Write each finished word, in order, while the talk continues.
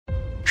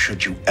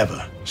Should you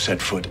ever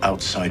set foot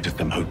outside of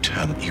them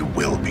hotel, you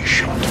will be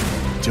shot.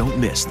 Don't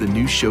miss the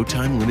new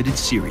Showtime limited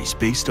series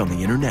based on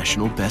the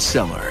international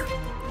bestseller.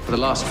 For the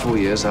last 4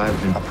 years, I've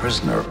been a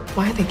prisoner.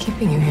 Why are they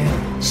keeping you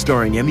here?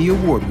 Starring Emmy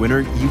Award winner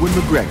Ewan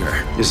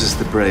McGregor. This is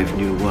the brave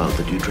new world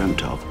that you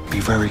dreamt of. Be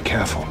very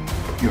careful.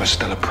 You are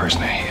still a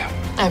prisoner here.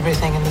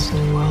 Everything in this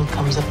new world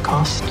comes at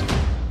cost.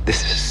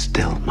 This is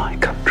still my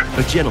country.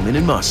 A Gentleman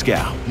in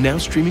Moscow, now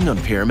streaming on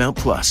Paramount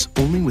Plus,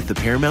 only with the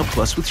Paramount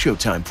Plus with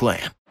Showtime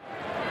plan.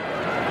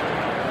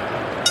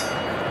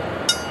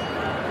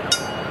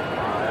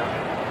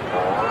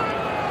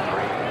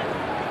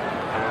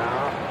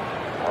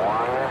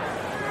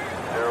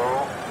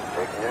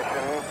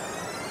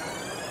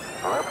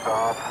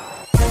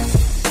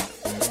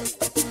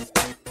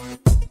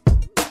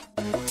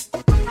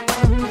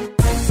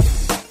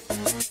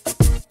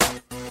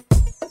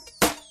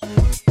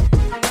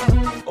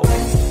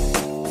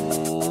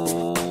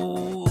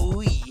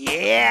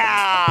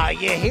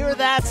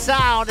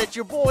 Sound. It's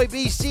your boy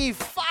BC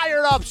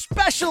Fired Up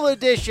Special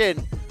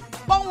Edition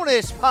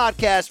bonus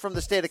podcast from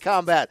the State of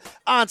Combat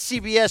on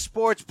CBS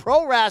Sports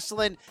Pro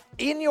Wrestling,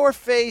 in your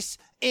face,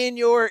 in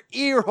your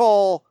ear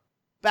hole,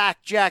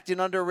 backjacked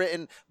and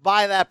underwritten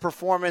by that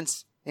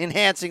performance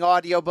enhancing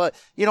audio. But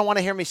you don't want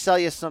to hear me sell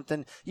you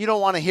something. You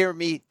don't want to hear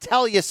me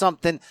tell you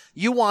something.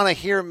 You want to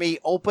hear me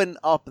open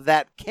up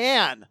that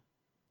can.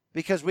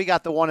 Because we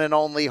got the one and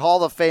only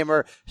Hall of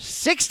Famer,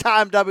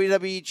 6-time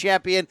WWE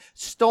champion,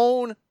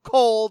 Stone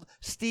Cold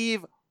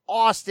Steve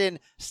Austin,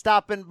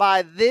 stopping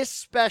by this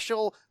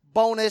special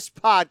bonus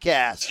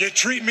podcast. You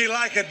treat me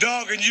like a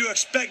dog and you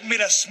expect me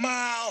to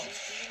smile.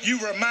 You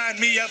remind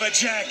me of a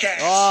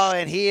jackass. Oh,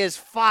 and he is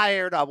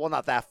fired up. Well,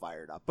 not that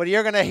fired up, but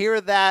you're going to hear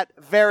that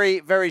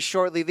very, very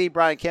shortly. Lee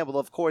Brian Campbell,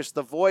 of course,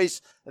 the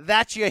voice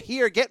that you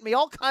hear, getting me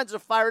all kinds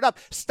of fired up,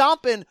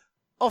 stomping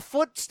a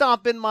foot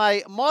stomp in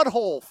my mud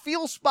hole.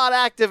 Feel spot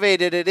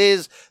activated. It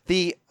is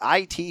the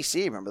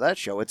ITC. Remember that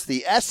show? It's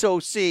the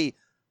SOC.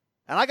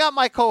 And I got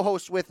my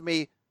co-host with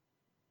me,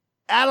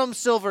 Adam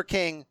Silver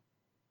King,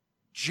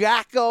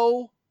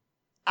 Jacko,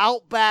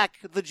 Outback,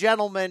 the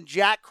gentleman,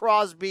 Jack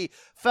Crosby.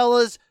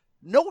 Fellas,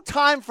 no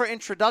time for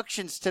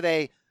introductions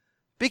today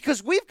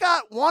because we've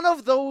got one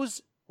of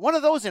those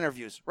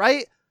interviews,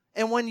 right?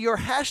 And when you're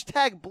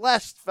hashtag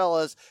blessed,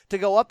 fellas, to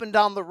go up and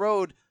down the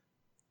road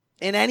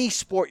in any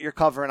sport you're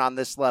covering on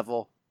this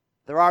level,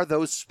 there are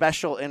those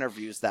special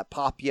interviews that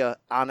pop you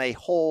on a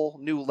whole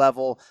new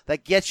level,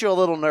 that get you a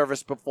little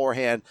nervous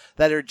beforehand,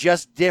 that are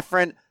just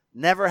different.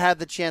 Never had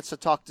the chance to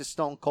talk to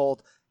Stone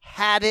Cold.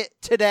 Had it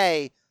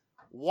today.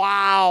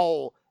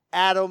 Wow,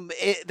 Adam,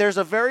 there's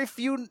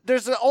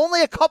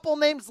only a couple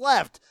names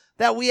left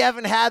that we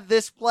haven't had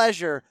this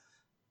pleasure,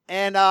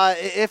 and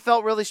it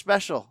felt really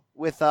special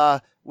with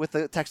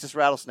the Texas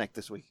Rattlesnake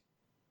this week.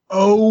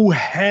 Oh,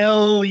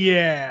 hell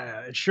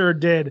yeah. It sure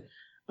did.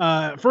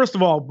 First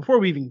of all, before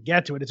we even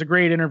get to it, it's a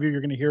great interview. You're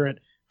going to hear it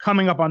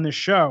coming up on this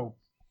show.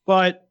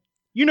 But,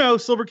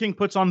 Silver King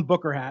puts on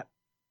Booker hat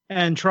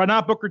and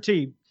not Booker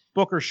T,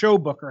 Booker Show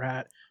Booker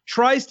hat,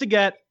 tries to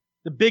get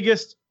the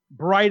biggest,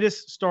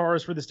 brightest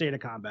stars for the State of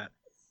Combat.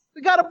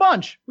 We got a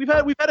bunch. We've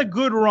had a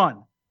good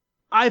run.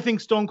 I think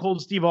Stone Cold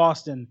Steve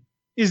Austin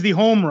is the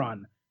home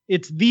run.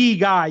 It's the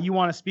guy you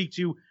want to speak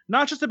to,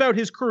 not just about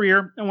his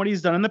career and what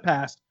he's done in the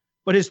past,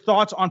 but his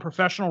thoughts on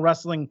professional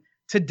wrestling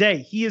today.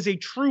 He is a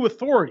true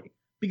authority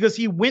because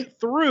he went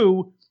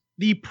through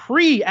the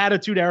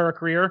pre-Attitude Era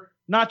career,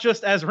 not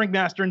just as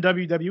ringmaster in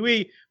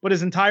WWE, but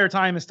his entire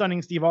time as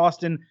Stunning Steve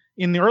Austin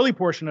in the early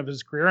portion of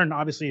his career, and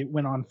obviously it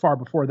went on far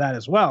before that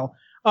as well.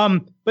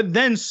 But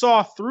then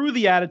saw through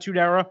the Attitude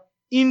Era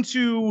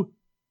into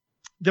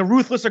the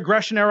Ruthless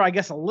Aggression Era, I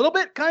guess a little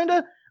bit, kind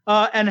of,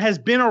 and has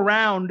been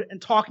around and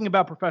talking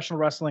about professional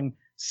wrestling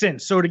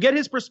since. So to get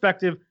his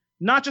perspective,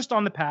 not just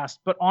on the past,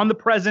 but on the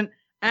present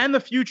and the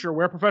future,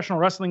 where professional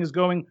wrestling is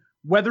going,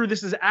 whether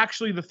this is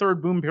actually the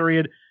third boom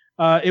period,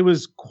 it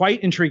was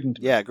quite intriguing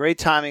to me. Yeah, great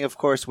timing, of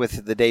course,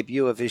 with the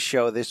debut of his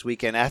show this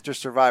weekend after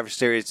Survivor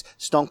Series,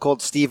 Stone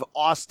Cold Steve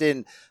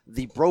Austin,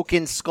 the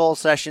Broken Skull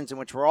Sessions, in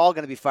which we're all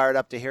going to be fired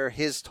up to hear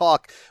his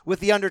talk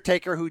with The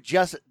Undertaker, who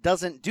just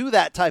doesn't do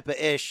that type of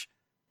ish.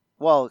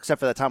 Well, except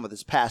for that time with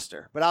his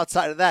pastor. But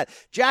outside of that,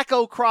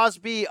 Jacko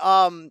Crosby,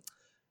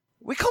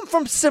 we come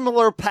from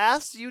similar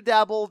paths. You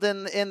dabbled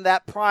in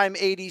that prime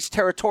 80s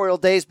territorial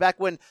days back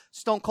when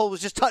Stone Cold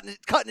was just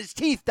cutting his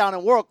teeth down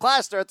in World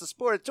Class there at the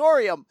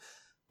Sportatorium.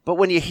 But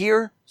when you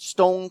hear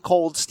Stone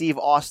Cold Steve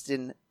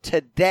Austin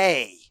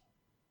today,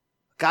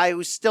 guy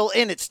who's still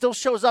in it, still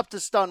shows up to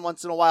Stun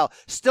once in a while,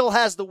 still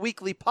has the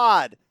weekly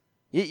pod,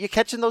 you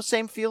catching those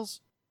same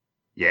feels?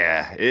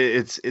 Yeah,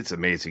 it's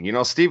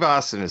amazing. Steve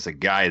Austin is a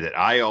guy that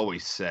I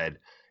always said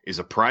is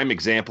a prime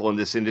example in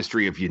this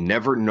industry of you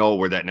never know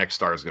where that next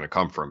star is going to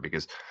come from.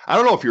 Because I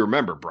don't know if you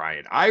remember,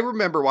 Brian. I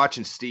remember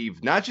watching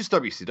Steve, not just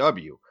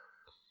WCW,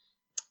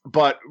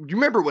 but you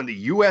remember when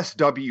the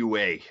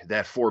USWA,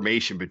 that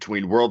formation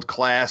between World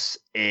Class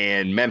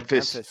and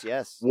Memphis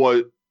yes.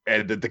 was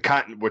and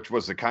which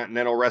was the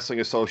Continental Wrestling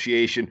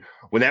Association,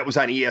 when that was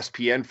on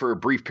ESPN for a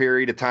brief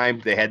period of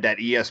time, they had that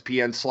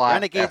ESPN slot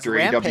Renegades after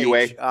Rampage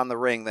AWA on the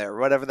ring there,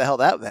 whatever the hell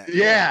that meant.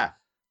 Yeah.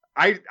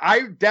 I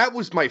that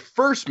was my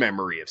first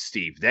memory of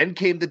Steve. Then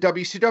came the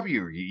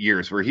WCW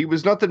years where he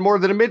was nothing more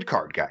than a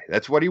mid-card guy.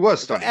 That's what he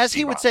was. As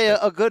he would say,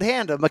 a good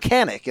hand, a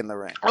mechanic in the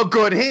ring. A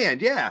good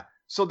hand, yeah.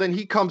 So then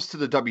he comes to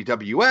the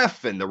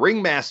WWF and the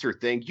Ringmaster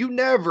thing. You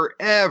never,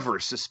 ever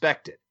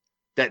suspected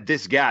that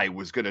this guy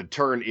was going to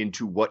turn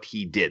into what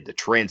he did, the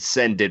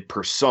transcendent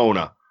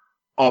persona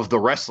of the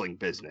wrestling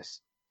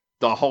business,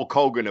 the Hulk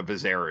Hogan of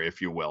his era,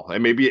 if you will,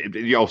 and maybe,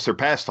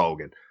 surpassed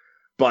Hogan.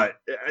 But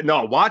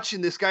no,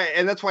 watching this guy,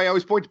 and that's why I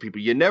always point to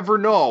people, you never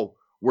know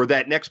where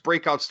that next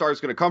breakout star is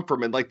going to come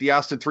from. And like the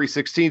Austin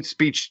 316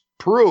 speech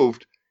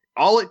proved,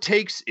 all it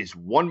takes is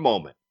one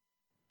moment.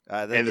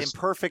 The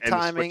imperfect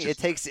timing, it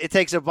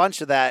takes a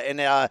bunch of that.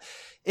 And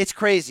it's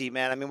crazy,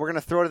 man. I mean, we're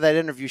going to throw to that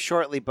interview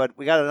shortly, but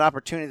we got an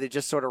opportunity to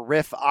just sort of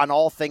riff on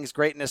all things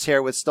greatness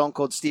here with Stone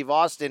Cold Steve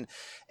Austin.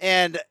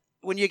 And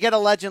when you get a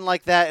legend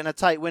like that in a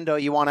tight window,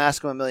 you want to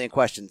ask him a million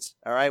questions.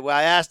 All right. Well,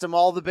 I asked him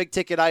all the big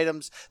ticket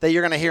items that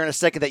you're going to hear in a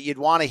second that you'd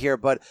want to hear,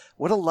 but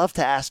would have loved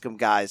to ask him,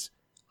 guys,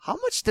 how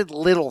much did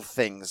little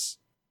things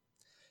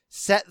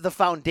set the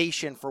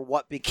foundation for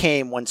what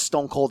became when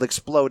Stone Cold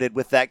exploded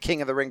with that King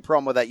of the Ring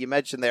promo that you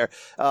mentioned there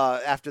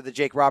after the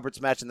Jake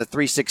Roberts match in the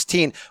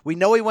 316? We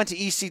know he went to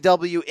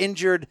ECW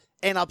injured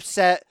and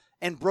upset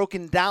and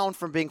broken down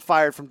from being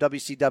fired from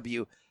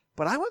WCW.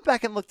 But I went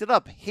back and looked it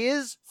up.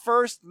 His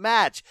first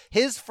match,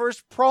 his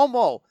first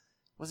promo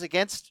was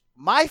against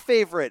my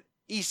favorite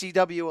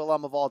ECW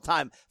alum of all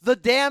time, the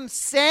damn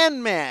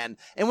Sandman.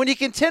 And when you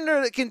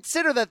consider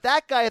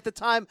that guy at the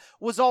time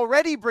was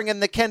already bringing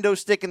the kendo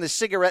stick and the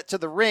cigarette to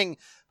the ring,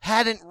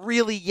 hadn't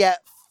really yet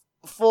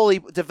fully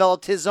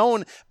developed his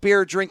own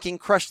beer drinking,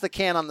 crush the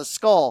can on the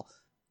skull,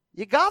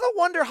 you gotta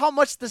wonder how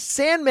much the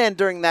Sandman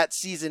during that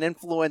season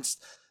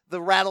influenced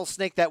the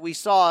rattlesnake that we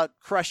saw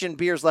crushing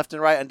beers left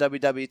and right on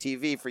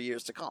WWTV for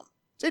years to come.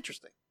 It's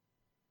interesting.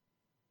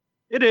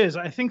 It is.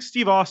 I think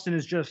Steve Austin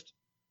is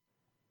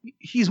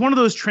he's one of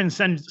those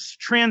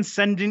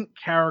transcendent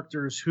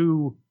characters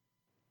who,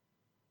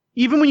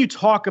 even when you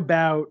talk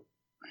about,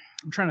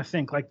 I'm trying to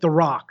think, like The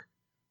Rock,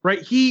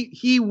 right? He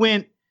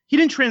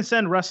didn't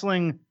transcend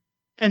wrestling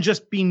and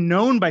just be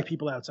known by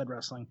people outside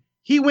wrestling.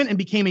 He went and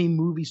became a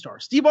movie star.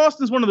 Steve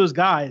Austin's one of those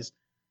guys.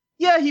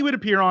 Yeah, he would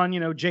appear on,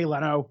 Jay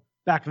Leno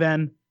back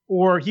then,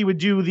 or he would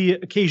do the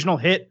occasional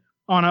hit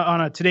on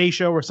a Today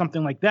Show or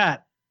something like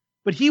that.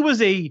 But he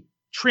was a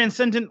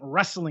transcendent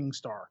wrestling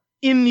star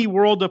in the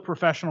world of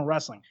professional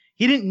wrestling.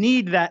 He didn't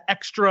need that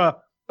extra,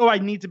 I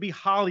need to be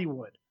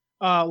Hollywood.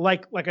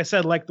 Like I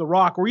said, like The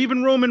Rock, or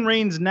even Roman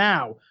Reigns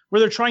now, where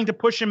they're trying to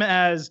push him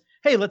as,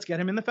 hey, let's get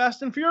him in the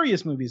Fast and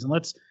Furious movies and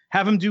let's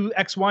have him do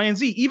X, Y, and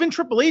Z. Even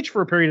Triple H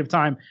for a period of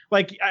time.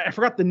 Like, I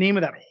forgot the name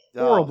of that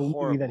horrible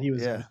movie that he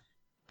was in.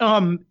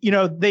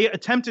 They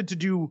attempted to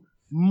do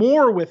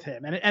more with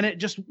him, and it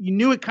just, you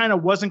knew it kind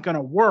of wasn't going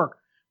to work.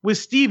 With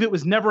Steve, it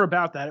was never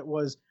about that. It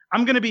was,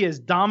 I'm going to be as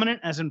dominant,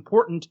 as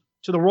important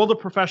to the world of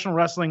professional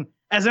wrestling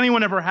as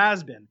anyone ever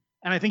has been.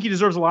 And I think he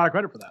deserves a lot of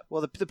credit for that.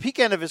 Well, the peak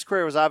end of his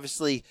career was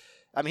obviously,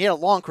 he had a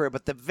long career,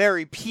 but the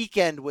very peak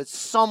end was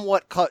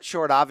somewhat cut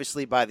short,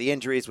 obviously, by the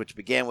injuries, which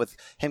began with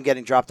him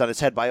getting dropped on his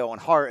head by Owen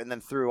Hart, and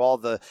then through all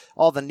the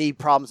knee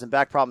problems and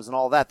back problems and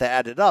all that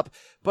added up.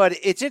 But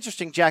it's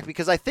interesting, Jack,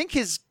 because I think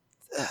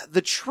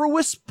the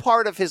truest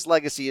part of his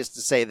legacy is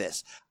to say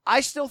this.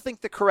 I still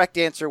think the correct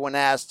answer when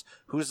asked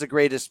who's the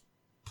greatest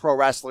pro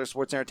wrestler,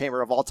 sports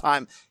entertainer of all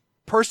time,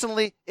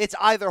 personally, it's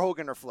either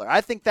Hogan or Flair. I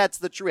think that's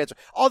the true answer.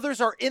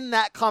 Others are in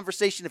that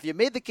conversation. If you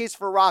made the case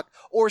for Rock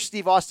or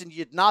Steve Austin,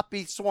 you'd not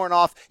be sworn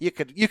off. You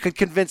could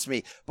convince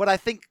me. But I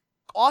think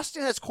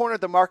Austin has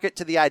cornered the market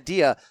to the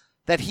idea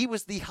that he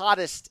was the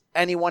hottest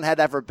anyone had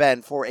ever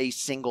been for a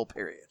single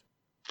period.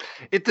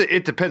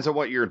 It depends on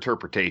what your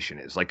interpretation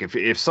is. Like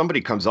if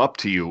somebody comes up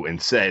to you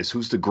and says,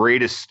 who's the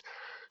greatest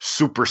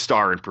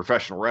superstar in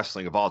professional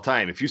wrestling of all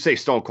time? If you say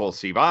Stone Cold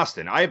Steve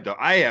Austin,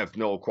 I have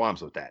no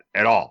qualms with that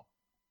at all.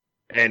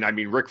 And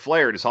Ric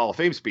Flair in his Hall of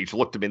Fame speech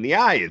looked him in the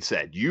eye and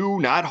said, you,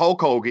 not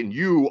Hulk Hogan,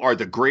 you are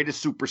the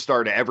greatest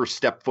superstar to ever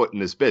step foot in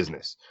this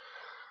business.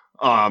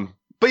 But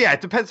yeah,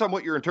 it depends on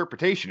what your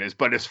interpretation is.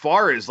 But as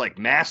far as like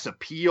mass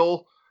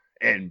appeal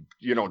and,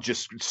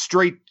 just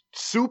straight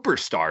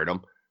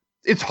superstardom,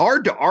 it's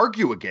hard to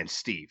argue against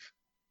Steve.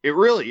 It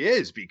really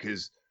is,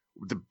 because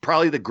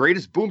probably the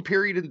greatest boom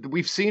period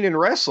we've seen in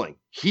wrestling,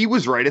 he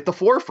was right at the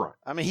forefront.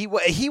 He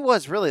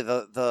was really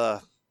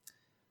the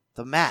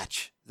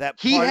match that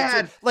he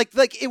had.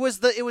 Like it was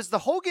the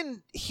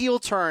Hogan heel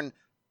turn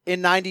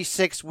in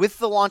 '96 with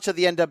the launch of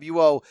the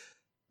NWO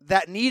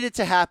that needed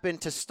to happen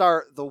to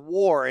start the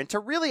war and to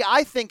really,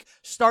 I think,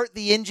 start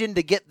the engine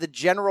to get the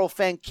general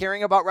fan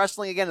caring about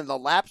wrestling again. And the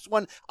Lapsed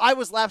one, I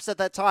was lapsed at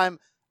that time.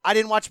 I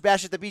didn't watch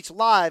Bash at the Beach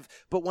live,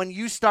 but when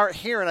you start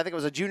hearing, I think it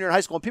was a junior in high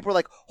school, and people were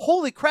like,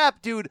 holy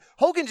crap, dude,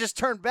 Hogan just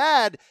turned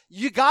bad.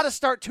 You got to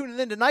start tuning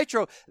into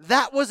Nitro.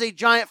 That was a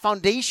giant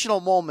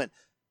foundational moment.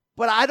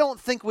 but I don't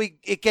think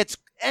it gets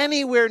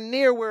anywhere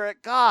near where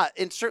it got.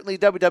 And certainly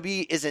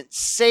WWE isn't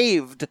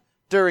saved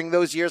during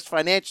those years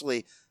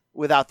financially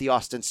without the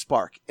Austin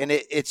spark. And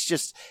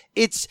it's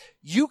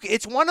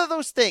one of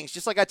those things,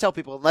 just like I tell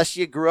people, unless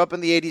you grew up in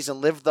the 80s and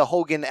lived the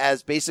Hogan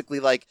as basically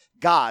like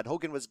God.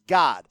 Hogan was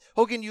God.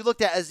 Hogan you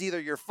looked at as either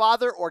your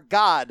father or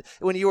God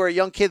when you were a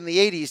young kid in the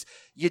 80s.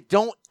 You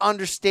don't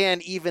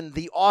understand even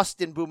the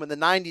Austin boom in the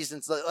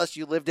 90s unless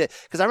you lived it.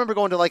 Because I remember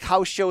going to like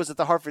house shows at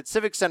the Hartford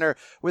Civic Center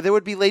where there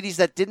would be ladies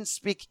that didn't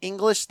speak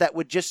English that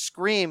would just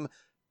scream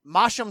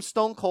Masham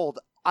Stone Cold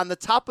on the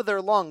top of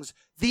their lungs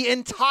the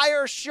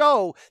entire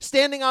show,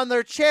 standing on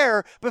their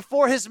chair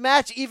before his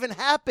match even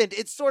happened.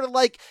 It's sort of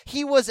like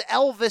he was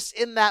Elvis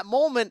in that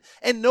moment,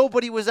 and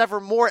nobody was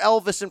ever more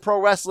Elvis in pro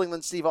wrestling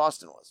than Steve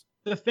Austin was.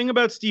 The thing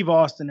about Steve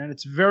Austin, and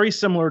it's very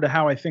similar to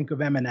how I think of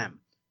Eminem,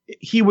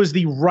 he was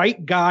the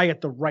right guy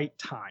at the right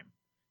time.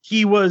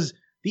 He was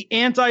the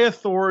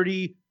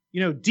anti-authority,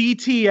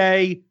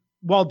 DTA,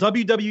 while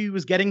WWE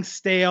was getting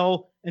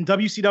stale and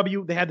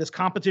WCW, they had this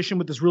competition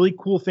with this really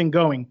cool thing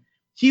going.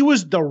 He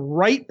was the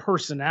right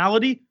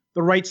personality,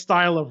 the right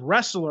style of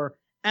wrestler.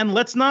 And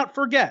let's not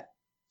forget,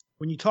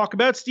 when you talk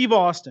about Steve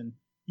Austin,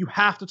 you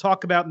have to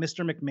talk about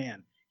Mr.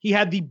 McMahon. He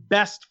had the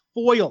best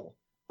foil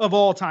of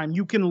all time.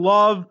 You can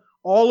love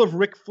all of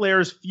Ric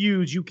Flair's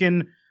feuds. You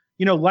can,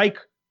 like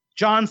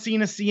John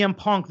Cena, CM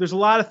Punk. There's a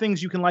lot of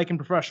things you can like in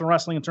professional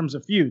wrestling in terms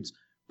of feuds.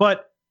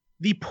 But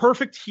the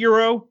perfect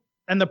hero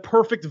and the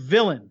perfect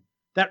villain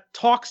that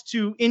talks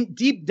to, in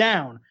deep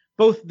down,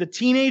 both the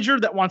teenager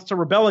that wants to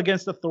rebel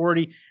against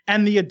authority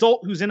and the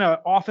adult who's in an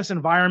office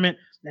environment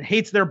and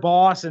hates their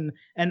boss and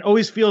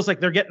always feels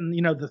like they're getting,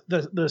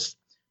 the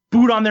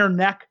boot on their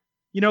neck,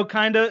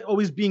 kind of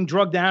always being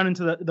drugged down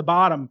into the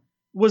bottom,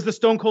 was the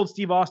Stone Cold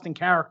Steve Austin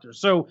character.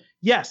 So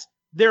yes,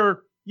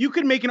 you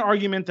could make an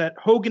argument that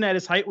Hogan at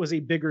his height was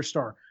a bigger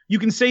star. You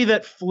can say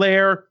that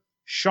Flair,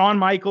 Shawn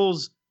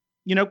Michaels,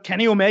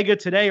 Kenny Omega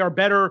today are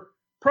better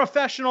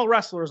professional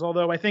wrestlers.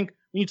 Although I think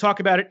when you talk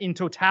about it in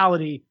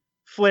totality,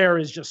 Flair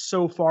is just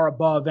so far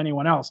above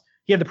anyone else.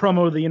 He had the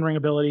promo, the in-ring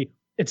ability,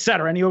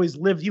 etc. And he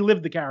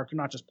lived the character,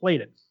 not just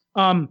played it.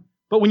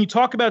 But when you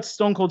talk about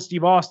Stone Cold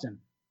Steve Austin,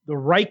 the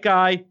right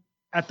guy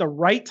at the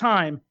right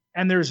time,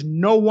 and there's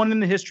no one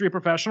in the history of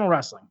professional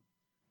wrestling,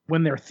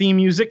 when their theme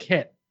music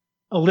hit,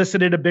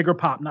 elicited a bigger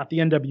pop. Not the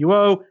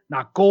NWO,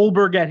 not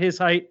Goldberg at his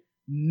height,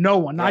 no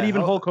one, not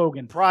even Hulk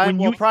Hogan. Prime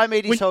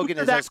 80s Hogan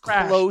is as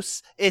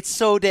close. It's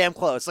so damn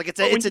close. Like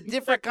it's a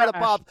different kind of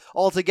pop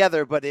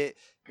altogether, but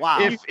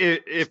wow.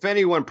 If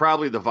anyone,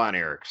 probably the Von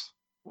Erichs.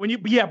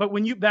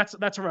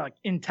 That's like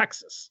in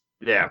Texas.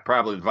 Yeah,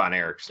 probably the Von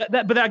Erichs.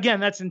 But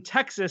again, that's in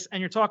Texas, and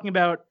you're talking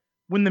about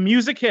when the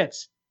music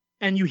hits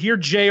and you hear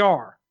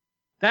JR,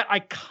 that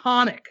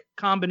iconic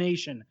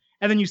combination,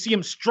 and then you see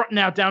him strutting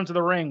out down to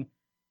the ring.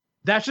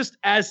 That's just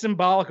as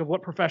symbolic of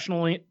what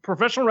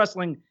professional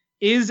wrestling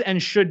is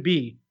and should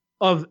be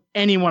of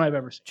anyone I've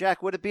ever seen.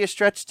 Jack, would it be a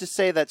stretch to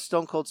say that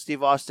Stone Cold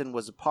Steve Austin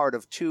was a part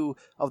of 2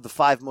 of the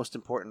 5 most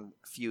important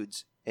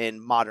feuds in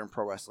modern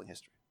pro wrestling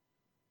history?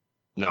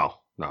 No,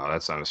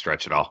 that's not a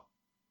stretch at all.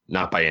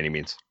 Not by any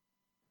means.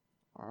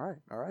 All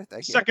right.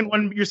 Thank you. Second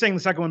one, you're saying the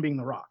second one being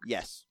The Rock?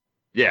 Yes.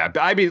 Yeah,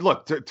 I mean,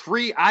 look,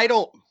 3,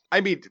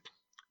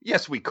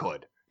 yes, we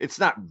could. It's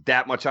not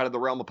that much out of the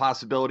realm of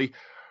possibility,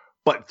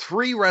 but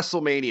 3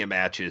 WrestleMania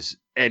matches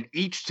and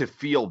each to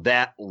feel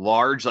that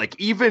large, like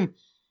even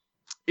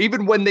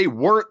when they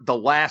weren't the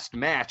last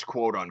match,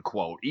 quote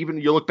unquote, even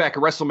you look back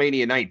at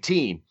WrestleMania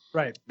 19,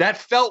 right? That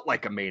felt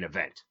like a main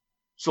event.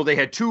 So they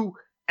had 2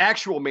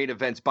 actual main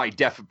events by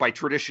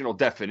traditional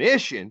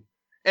definition,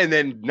 and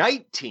then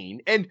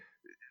 19, and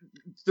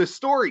the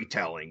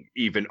storytelling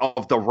even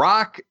of The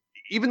Rock,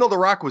 even though The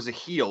Rock was a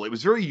heel, it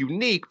was very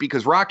unique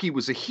because Rocky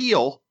was a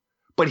heel,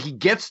 but he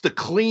gets the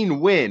clean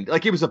win.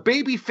 Like it was a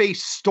babyface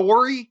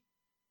story,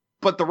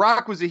 but The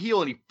Rock was a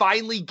heel and he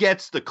finally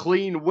gets the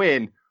clean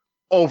win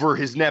over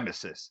his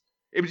nemesis.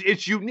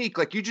 It's unique.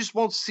 Like you just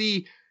won't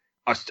see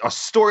a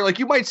story. Like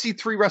you might see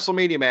 3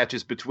 WrestleMania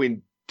matches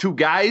between 2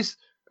 guys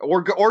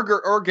or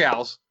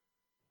gals,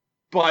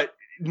 but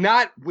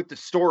not with the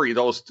story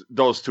those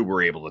 2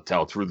 were able to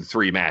tell through the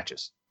 3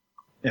 matches.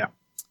 Yeah.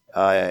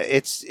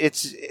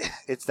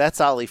 It's that's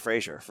Ali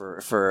Frazier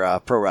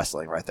for pro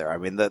wrestling right there. I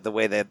mean, the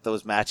way that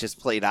those matches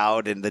played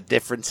out and the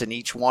difference in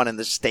each one and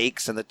the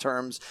stakes and the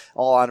terms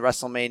all on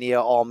WrestleMania,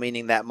 all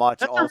meaning that much.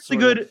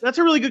 That's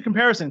a really good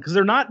comparison because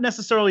they're not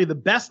necessarily the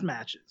best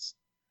matches,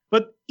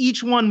 but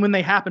each one when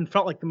they happened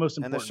felt like the most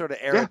important. And they're sort of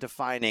era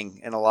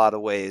defining in a lot of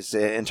ways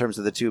in terms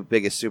of the 2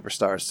 biggest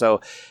superstars.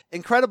 So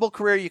incredible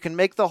career. You can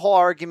make the whole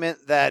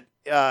argument that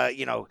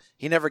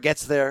he never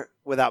gets there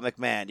without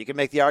McMahon. You can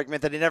make the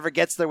argument that he never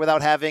gets there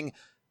without having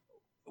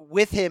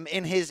with him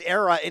in his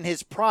era, in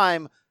his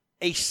prime,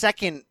 a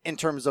second in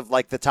terms of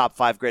like the top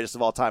 5 greatest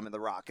of all time in The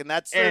Rock. And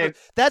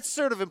that's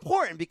sort of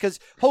important because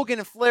Hogan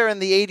and Flair in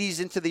the 80s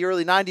into the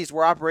early 90s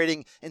were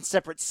operating in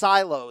separate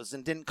silos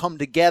and didn't come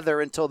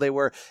together until they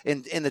were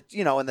in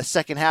the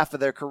second half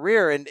of their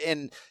career.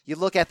 And you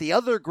look at the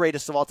other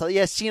greatest of all time.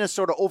 Yeah, Cena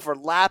sort of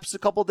overlaps a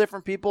couple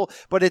different people,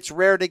 but it's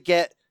rare to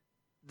get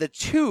the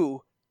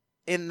two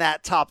in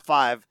that top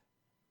 5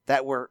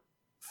 that were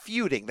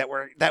feuding, that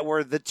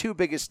were the two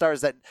biggest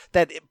stars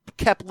that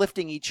kept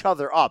lifting each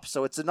other up.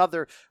 So it's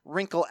another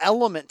wrinkle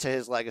element to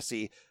his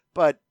legacy.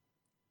 But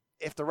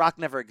if The Rock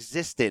never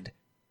existed,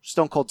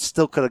 Stone Cold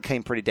still could have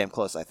came pretty damn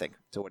close, I think,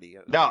 to what he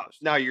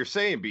accomplished. Now you're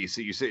saying,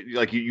 BC, you say,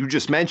 like you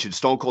just mentioned,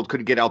 Stone Cold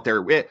couldn't get out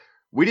there.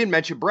 We didn't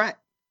mention Bret.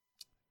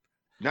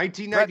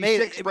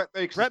 1996, Bret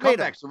makes the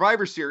comeback,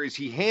 Survivor Series.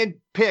 He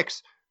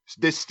handpicks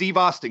this Steve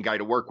Austin guy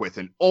to work with,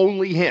 and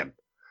only him.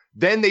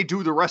 Then they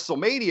do the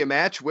WrestleMania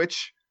match,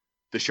 which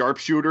the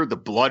sharpshooter, the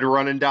blood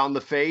running down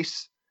the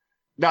face.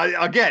 Now,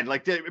 again,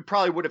 like it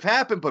probably would have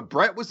happened, but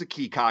Bret was a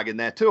key cog in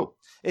that too.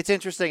 It's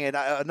interesting. And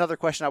another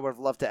question I would have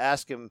loved to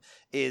ask him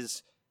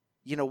is,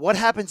 what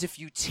happens if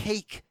you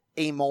take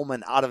a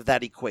moment out of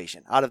that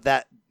equation, out of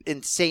that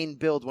insane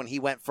build when he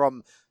went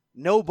from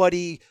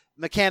nobody,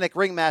 mechanic,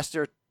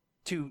 ringmaster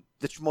to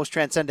the most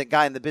transcendent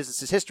guy in the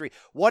business's history?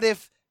 What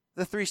if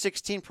the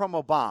 316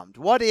 promo bombed?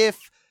 What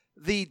if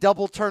the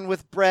double turn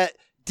with Bret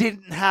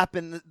didn't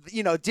happen,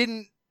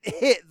 didn't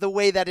hit the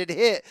way that it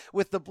hit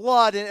with the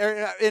blood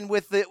and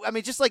with the,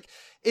 just like,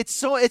 it's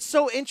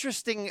so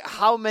interesting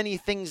how many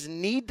things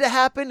need to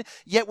happen.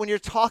 Yet when you're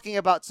talking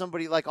about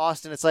somebody like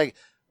Austin, it's like,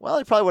 well,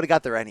 he probably would have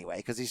got there anyway,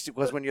 because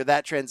when you're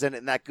that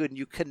transcendent and that good and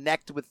you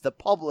connect with the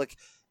public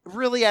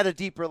really at a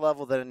deeper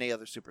level than any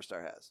other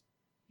superstar has.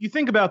 You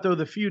think about, though,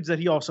 the feuds that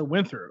he also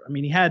went through.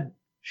 He had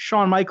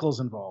Shawn Michaels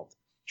involved,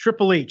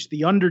 Triple H,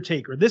 The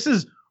Undertaker. This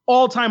is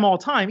all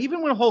time.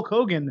 Even when Hulk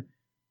Hogan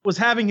was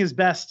having his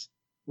best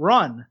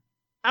run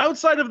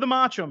outside of the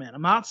Macho Man.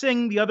 I'm not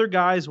saying the other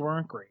guys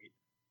weren't great.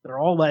 They're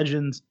all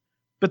legends,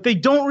 but they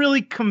don't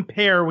really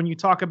compare when you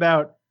talk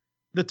about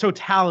the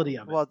totality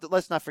of it. Well,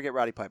 let's not forget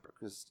Roddy Piper,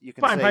 because you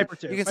can say Piper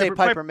too. You can say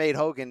Piper made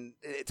Hogan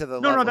to the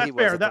level. No, that's he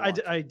was fair.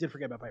 I did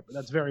forget about Piper.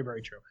 That's very,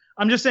 very true.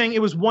 I'm just saying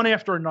it was one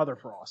after another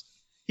for Austin.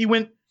 He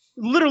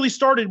literally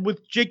started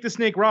with Jake the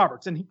Snake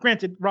Roberts, and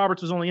granted,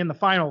 Roberts was only in the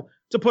final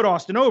to put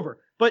Austin over,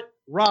 but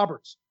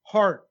Roberts,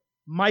 Hart,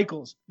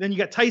 Michaels, then you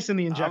got Tyson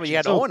the Injection. You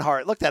had Owen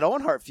Hart. Look, that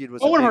Owen Hart feud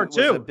was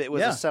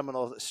a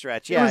seminal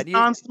stretch. Yeah,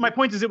 my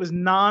point is, it was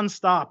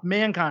nonstop.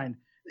 Mankind.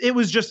 It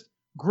was just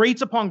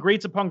greats upon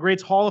greats upon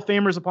greats, Hall of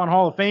Famers upon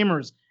Hall of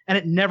Famers, and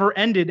it never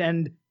ended.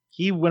 And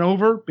he went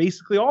over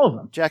basically all of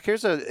them. Jack,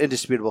 here's an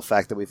indisputable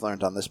fact that we've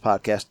learned on this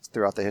podcast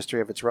throughout the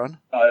history of its run.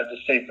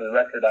 Just say for the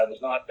record, I was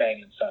not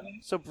banging Sonny.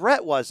 So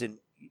Bret wasn't.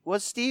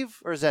 Was Steve,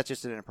 or is that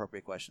just an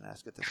inappropriate question to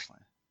ask at this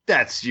point?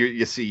 That's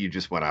you see, you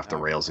just went off the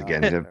rails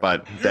again,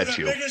 but that's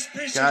you. You're the biggest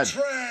piece of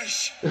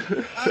trash I've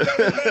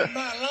ever met in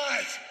my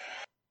life.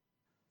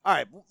 All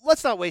right,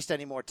 let's not waste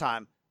any more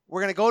time.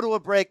 We're going to go to a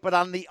break, but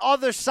on the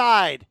other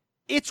side,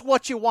 it's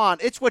what you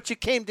want. It's what you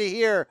came to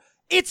hear.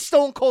 It's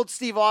Stone Cold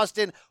Steve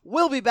Austin.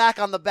 We'll be back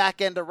on the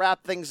back end to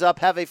wrap things up,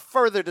 have a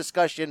further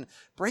discussion,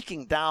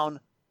 breaking down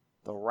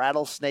the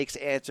Rattlesnake's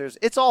answers.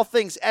 It's all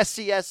things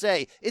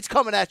SCSA. It's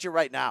coming at you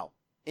right now.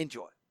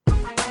 Enjoy.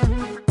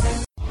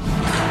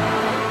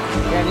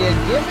 Can you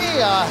give me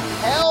a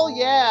hell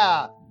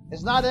yeah?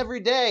 It's not every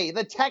day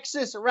the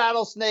Texas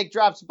Rattlesnake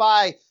drops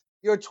by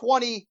your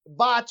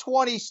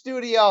 20x20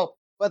 studio,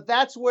 but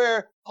that's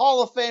where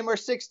Hall of Famer,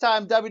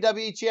 6-time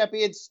WWE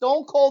champion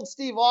Stone Cold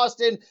Steve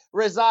Austin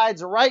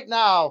resides right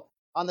now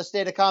on the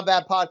State of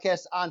Combat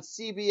podcast on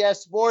CBS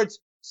Sports.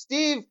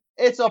 Steve,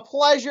 it's a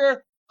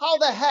pleasure. How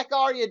the heck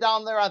are you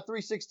down there on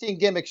 316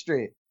 Gimmick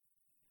Street?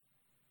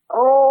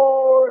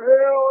 Oh,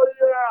 hell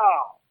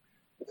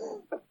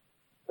yeah.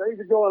 Things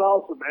are going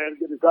awesome, man.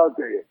 Good to talk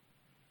to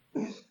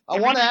you. I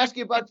want to ask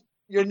you about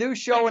your new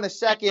show in a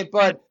second,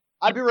 but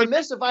I'd be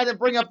remiss if I didn't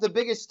bring up the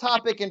biggest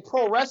topic in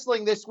pro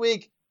wrestling this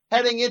week,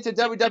 heading into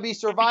WWE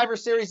Survivor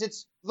Series.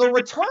 It's the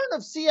return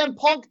of CM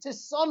Punk to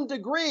some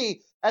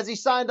degree as he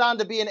signed on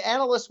to be an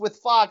analyst with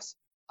Fox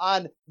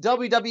on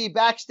WWE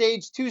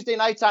Backstage Tuesday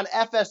nights on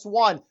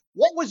FS1.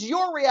 What was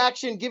your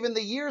reaction given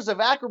the years of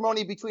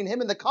acrimony between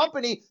him and the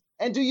company,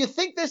 and do you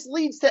think this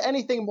leads to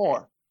anything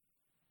more?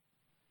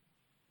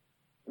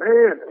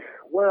 Man,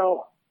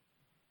 well,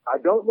 I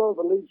don't know if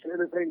it leads to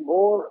anything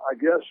more. I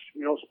guess,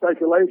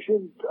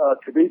 speculation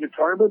to be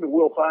determined, and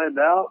we'll find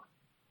out.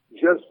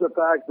 Just the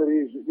fact that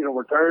he's,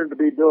 returned to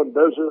be doing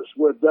business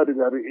with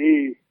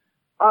WWE,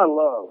 I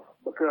love,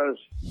 because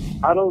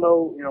I don't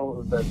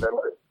know, that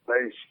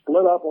they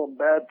split up on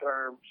bad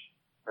terms,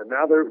 and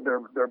now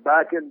they're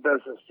back in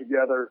business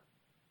together.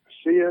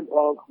 CM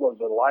Punk was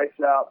a lights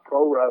out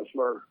pro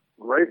wrestler,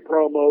 great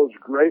promos,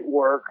 great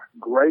work,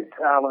 great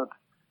talent.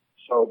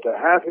 So to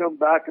have him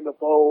back in the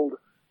fold,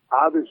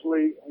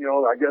 obviously,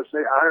 I guess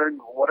they iron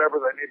whatever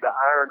they need to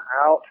iron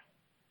out,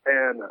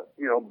 and,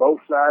 both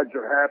sides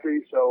are happy.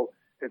 So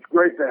it's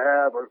great to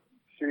have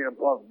CM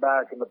Punk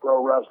back in the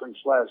pro wrestling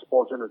 /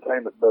 sports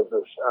entertainment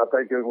business. I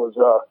think it was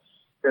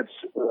it's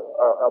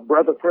a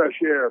breath of fresh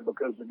air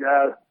because the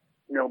guy,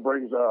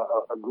 brings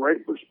a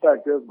great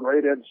perspective,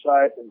 great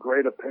insight, and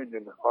great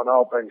opinion on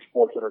all things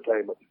sports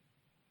entertainment.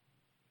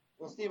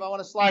 Well, Steve, I want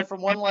to slide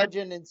from one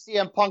legend in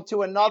CM Punk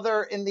to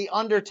another in The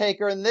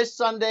Undertaker. And this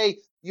Sunday,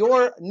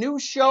 your new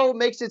show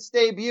makes its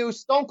debut,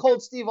 Stone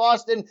Cold Steve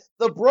Austin,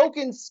 The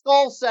Broken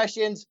Skull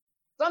Sessions,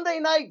 Sunday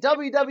night,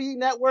 WWE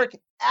Network,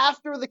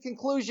 after the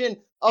conclusion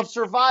of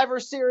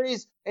Survivor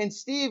Series. And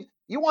Steve,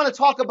 you want to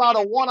talk about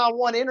a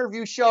one-on-one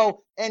interview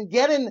show and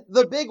getting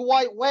the big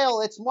white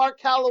whale. It's Mark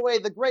Calloway,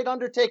 the great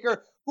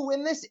Undertaker, who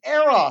in this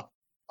era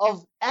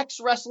of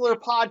ex-wrestler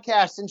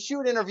podcasts and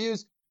shoot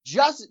interviews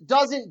just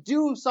doesn't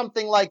do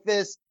something like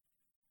this.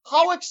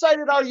 How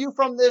excited are you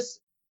from this,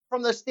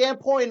 from the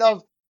standpoint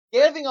of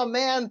giving a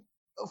man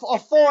a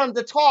forum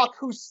to talk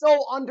who's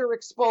so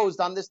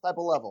underexposed on this type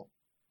of level?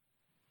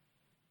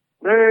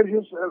 Man,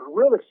 just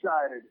real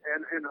excited,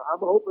 and I'm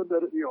hoping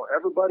that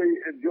everybody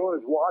enjoys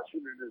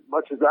watching it as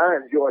much as I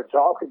enjoy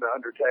talking to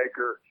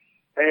Undertaker.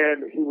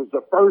 And he was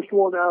the first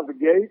one out of the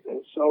gate,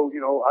 and so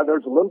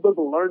there's a little bit of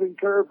a learning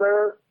curve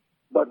there.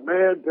 But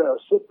man, to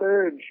sit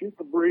there and shoot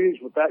the breeze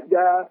with that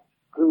guy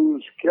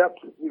who's kept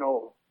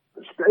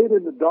stayed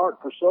in the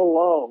dark for so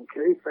long,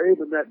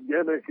 kayfabe in that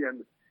gimmick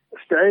and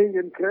staying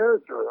in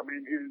character. I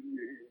mean,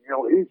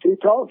 he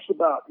talks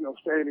about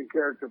staying in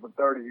character for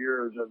 30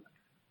 years and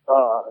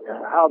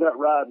how that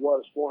ride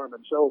was for him.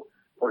 And so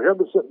for him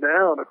to sit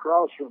down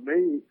across from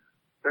me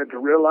and to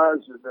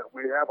realize that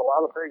we have a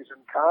lot of things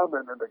in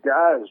common and the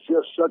guy is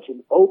just such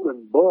an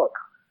open book,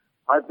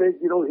 I think,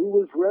 he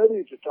was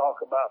ready to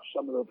talk about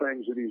some of the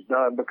things that he's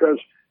done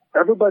because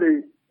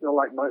everybody,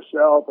 like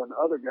myself and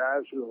other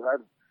guys who have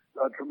had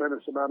a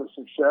tremendous amount of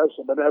success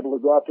have been able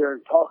to go out there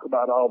and talk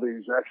about all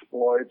these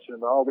exploits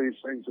and all these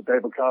things that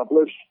they've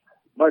accomplished,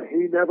 but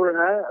he never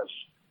has.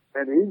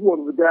 And he's one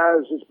of the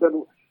guys that's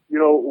been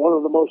one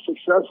of the most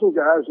successful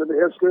guys in the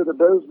history of the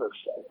business.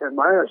 In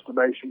my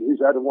estimation, he's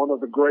had one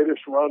of the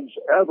greatest runs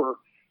ever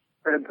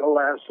and to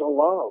last so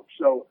long.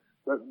 So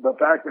the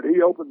fact that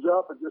he opens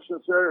up and just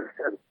sits there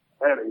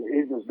and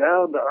he's as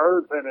down to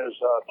earth and as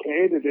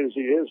candid as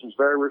he is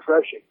very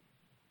refreshing.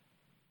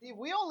 Steve,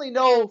 we only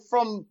know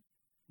from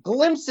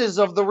glimpses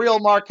of the real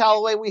Mark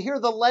Calloway. We hear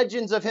the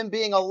legends of him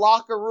being a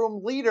locker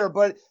room leader,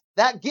 but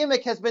that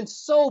gimmick has been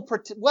so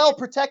well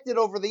protected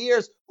over the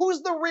years.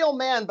 Who's the real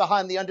man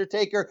behind The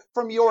Undertaker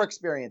from your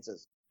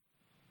experiences?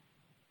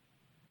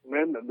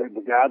 Man,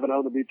 the guy that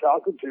I'm going to be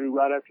talking to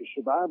right after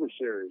Survivor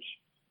Series.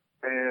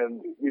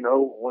 And,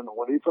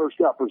 when he first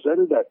got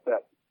presented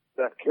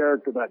that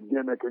character, that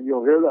gimmick, and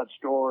you'll hear that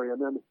story,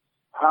 and then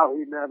how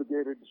he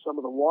navigated some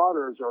of the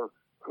waters or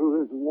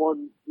who his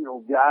one,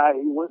 guy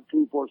he went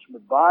to for some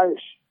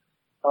advice.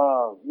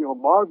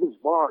 Mark is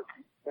Mark.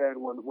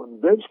 And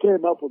when Vince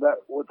came up with that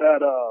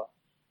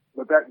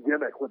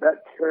gimmick, with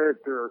that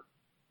character,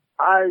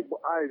 I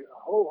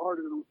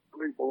wholeheartedly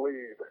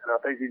believe, and I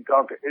think you can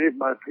talk to any of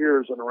my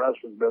peers in the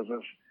wrestling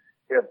business,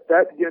 if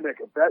that gimmick,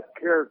 if that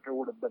character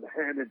would have been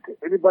handed to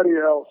anybody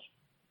else,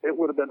 it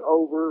would have been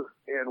over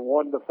in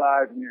 1 to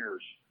 5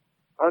 years.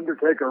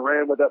 Undertaker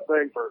ran with that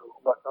thing for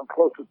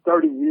close to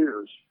 30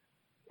 years.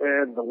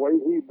 And the way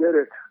he did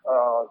it,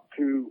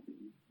 to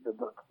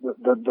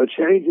the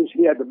changes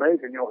he had to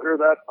make, and you'll hear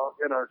that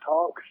in our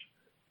talks,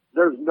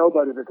 there's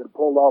nobody that could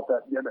pull off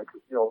that gimmick,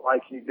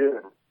 like he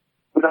did.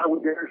 But I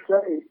would dare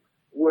say,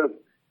 with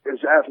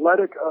as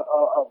athletic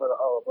of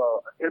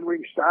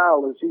in-ring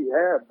style as he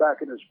had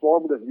back in his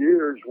formative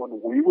years when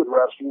we would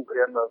wrestle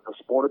in the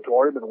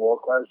Sportatorium and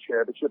World Class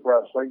Championship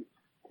Wrestling,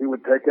 he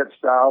would take that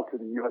style to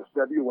the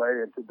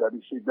USWA and to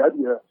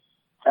WCW.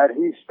 Had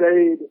he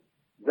stayed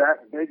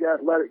that big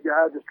athletic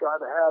guy just trying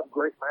to have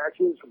great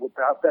matches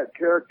without that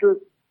character,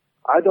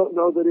 I don't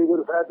know that he would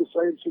have had the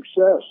same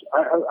success.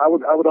 I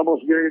would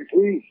almost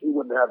guarantee he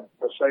wouldn't have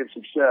the same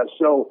success.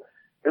 So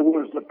it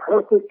was the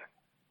perfect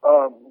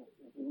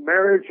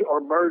marriage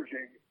or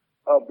merging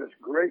of this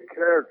great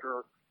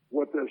character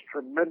with this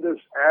tremendous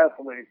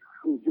athlete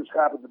who just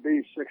happened to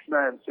be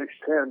 6'9",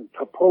 6'10",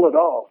 to pull it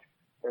off,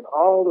 and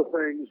all the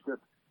things that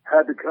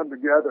had to come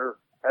together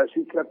as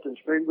he kept his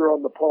finger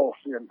on the pulse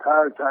the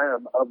entire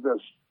time of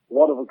this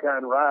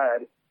one-of-a-kind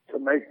ride to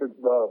make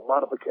the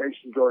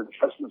modifications or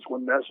adjustments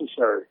when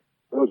necessary.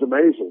 It was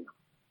amazing.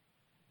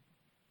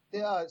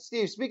 Yeah,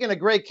 Steve, speaking of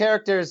great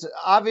characters,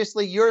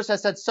 obviously yours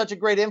has had such a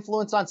great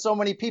influence on so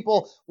many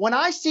people. When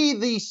I see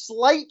the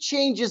slight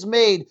changes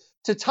made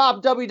to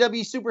top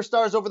WWE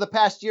superstars over the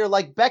past year,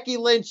 like Becky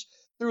Lynch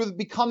through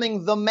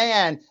becoming the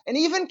Man, and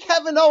even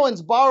Kevin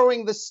Owens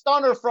borrowing the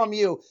stunner from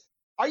you,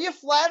 are you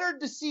flattered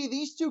to see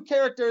these two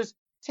characters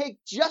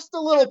take just a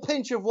little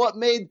pinch of what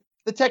made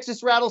the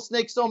Texas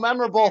Rattlesnake so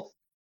memorable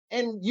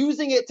and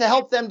using it to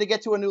help them to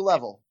get to a new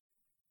level?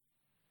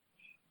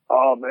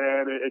 Oh,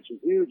 man, it's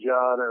a huge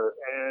honor,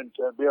 and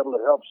to be able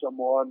to help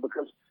someone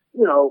because,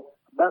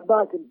 back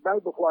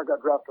before I got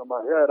dropped on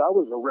my head, I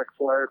was a Ric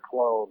Flair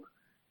clone.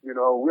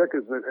 Rick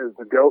is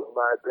the GOAT in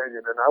my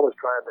opinion, and I was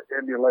trying to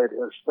emulate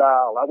his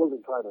style. I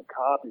wasn't trying to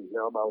copy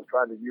him. I was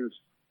trying to use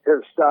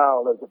his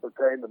style as it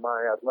pertained to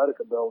my athletic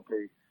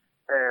ability.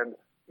 And,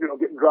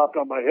 getting dropped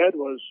on my head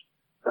was,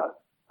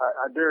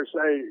 I dare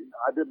say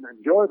I didn't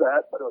enjoy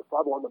that, but it was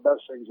probably one of the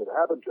best things that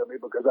happened to me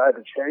because I had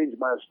to change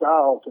my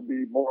style to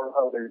be more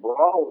of a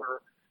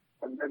brawler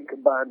and then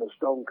combine the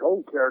Stone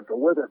Cold character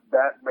with it.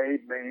 That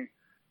made me,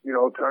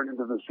 turn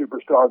into the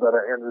superstar that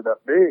I ended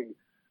up being.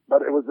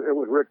 But it was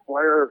Ric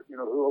Flair,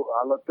 who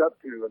I looked up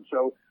to. And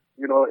so,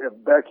 if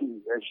Becky,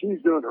 and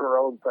she's doing her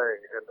own thing,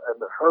 and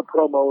her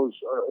promos,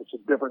 it's a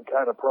different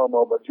kind of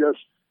promo, but just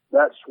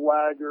that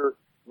swagger,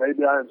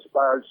 maybe I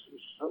inspired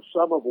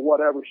some of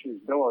whatever she's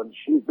doing.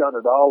 She's done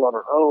it all on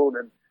her own.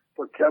 And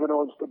for Kevin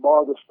Owens to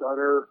bar the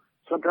stunner,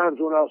 sometimes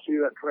when I'll see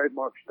that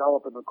trademark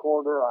stomp in the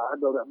corner, I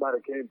know that might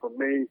have came from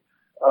me,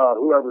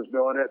 whoever's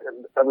doing it,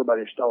 and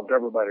everybody stomped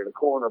everybody in the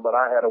corner, but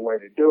I had a way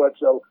to do it.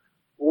 So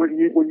when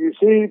you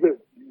see that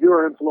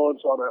your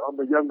influence on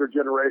the younger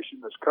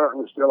generation that's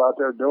currently still out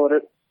there doing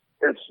it,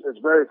 it's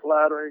very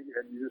flattering,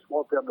 and you just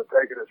want them to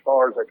take it as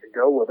far as they can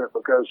go with it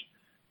because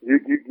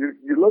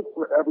you look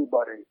for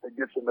everybody that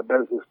gets in the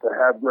business to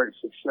have great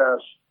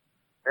success,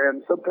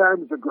 and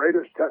sometimes the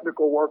greatest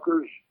technical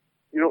workers,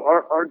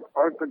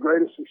 aren't the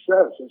greatest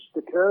success. It's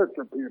the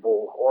character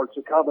people, or it's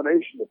a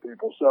combination of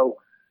people. So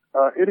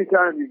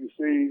anytime you can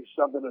see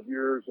something of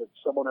yours that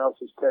someone else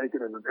has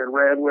taken and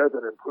ran with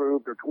and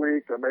improved or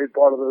tweaked or made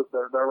part of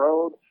their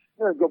own,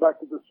 go back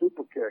to the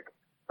super kick.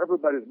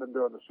 Everybody's been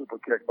doing the super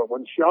kick, but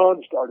when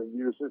Shawn started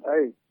using it,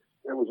 hey,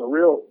 it was a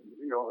real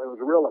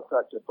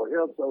effective for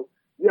him. So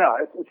yeah,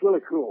 it's really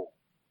cool.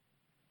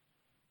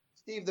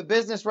 Steve, the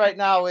business right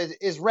now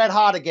is red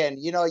hot again.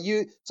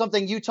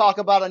 Something you talk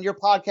about on your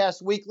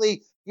podcast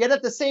weekly. Yet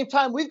at the same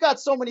time, we've got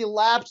so many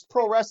lapsed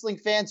pro wrestling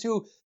fans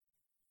who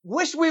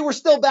wish we were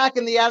still back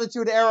in the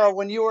Attitude Era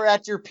when you were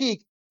at your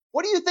peak.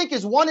 What do you think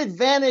is one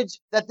advantage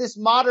that this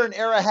modern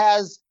era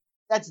has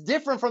that's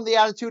different from the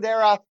Attitude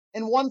Era,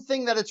 and one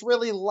thing that it's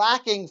really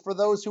lacking for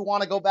those who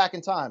want to go back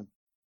in time?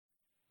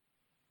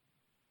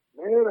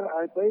 Man,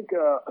 I think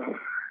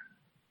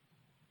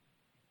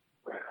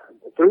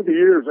through the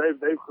years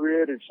they've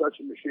created such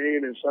a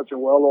machine and such a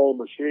well-oiled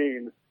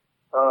machine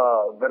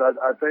that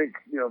I think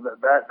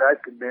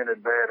that could be an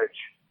advantage.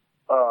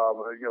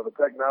 The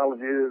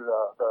technology,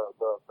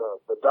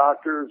 the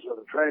doctors,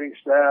 the training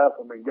staff.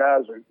 I mean,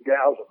 guys and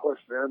gals are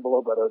pushing the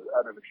envelope at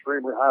an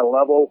extremely high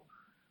level.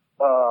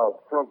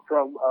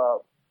 From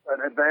an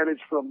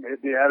advantage from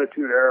the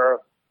Attitude Era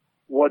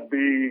would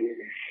be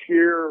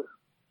sheer.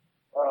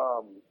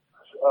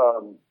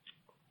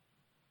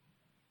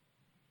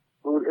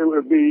 It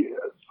would be.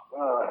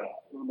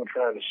 What am I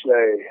trying to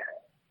say?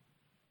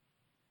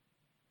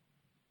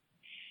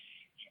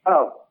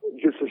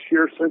 Just a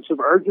sheer sense of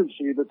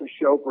urgency that the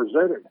show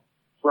presented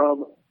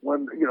from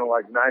when,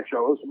 like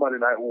Nitro, those Monday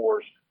Night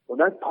Wars, when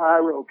that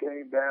pyro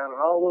came down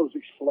and all those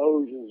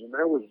explosions, and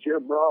there was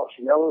Jim Ross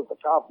yelling at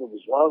the top of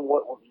his lungs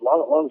what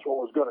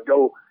was going to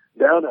go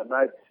down that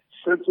night.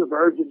 Sense of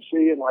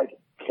urgency and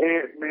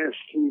can't miss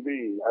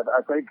TV.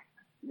 I think,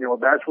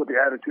 that's what the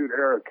Attitude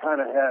Era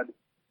kind of had.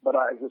 But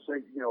I just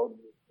think,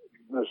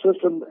 the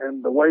system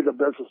and the way the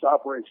business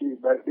operates these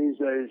days,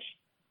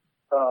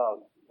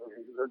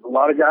 there's a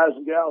lot of guys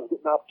and gals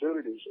getting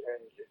opportunities,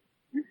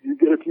 and you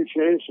get a few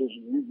chances,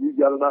 and you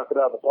got to knock it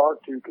out of the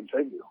park to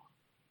continue.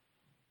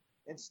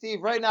 And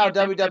Steve, right now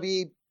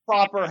WWE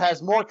proper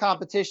has more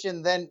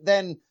competition than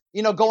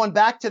going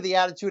back to the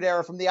Attitude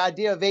Era, from the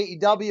idea of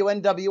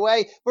AEW,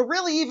 NWA, but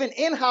really even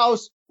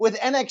in-house with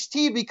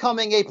NXT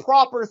becoming a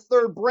proper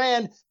third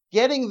brand,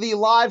 getting the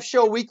live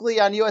show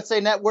weekly on USA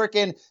Network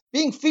and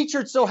being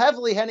featured so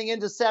heavily heading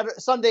into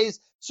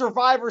Sunday's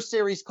Survivor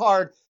Series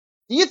card.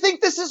 Do you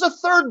think this is a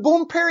third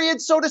boom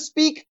period, so to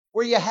speak,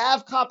 where you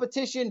have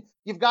competition?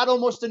 You've got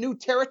almost a new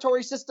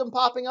territory system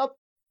popping up?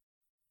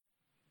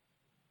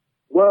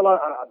 Well,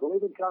 I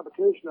believe in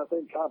competition. I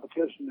think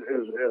competition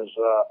is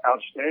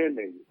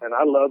outstanding, and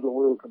I love when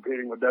we were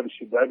competing with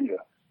WCW.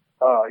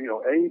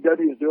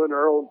 AEW is doing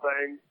their own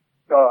thing.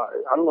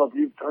 I don't know if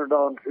you've turned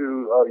on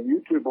to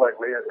YouTube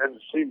lately and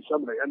seen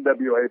some of the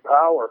NWA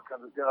Power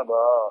kind of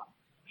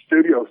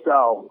studio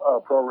style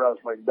pro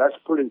wrestling. That's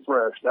pretty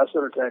fresh. That's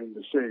entertaining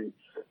to see.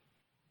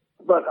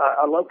 But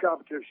I love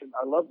competition.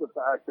 I love the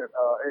fact that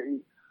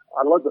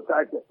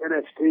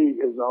NXT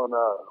is on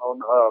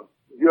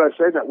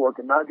USA Network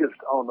and not just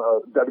on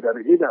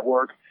WWE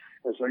Network.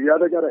 And so, yeah,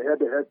 they got a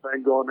head-to-head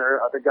thing going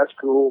there. I think that's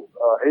cool.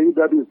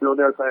 AEW is doing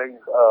their thing.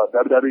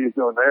 WWE is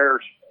doing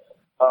theirs.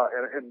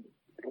 And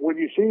when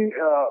you see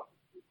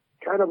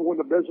kind of when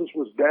the business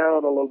was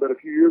down a little bit a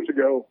few years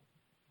ago,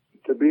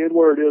 to being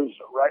where it is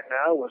right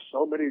now with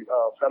so many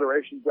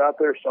federations out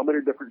there, so many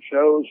different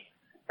shows,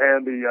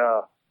 and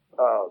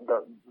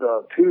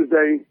the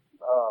Tuesday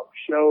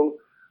show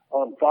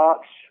on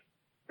Fox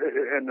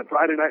and the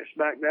Friday Night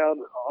SmackDown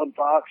on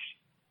Fox,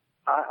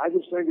 I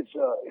just think it's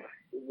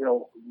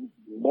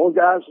more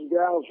guys and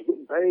gals are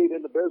getting paid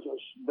in the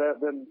business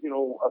than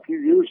a few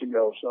years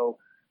ago. So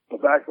the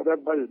fact that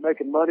everybody's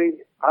making money,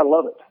 I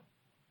love it.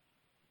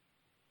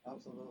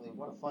 Absolutely.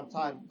 What a fun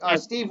time.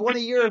 Steve, one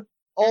of your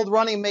old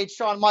running mates,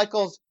 Shawn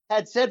Michaels,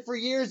 had said for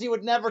years he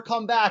would never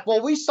come back.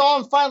 Well, we saw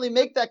him finally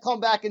make that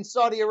comeback in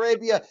Saudi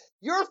Arabia.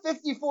 You're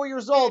 54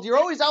 years old. You're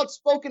always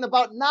outspoken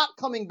about not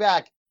coming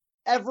back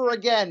ever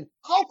again.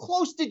 How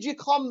close did you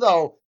come,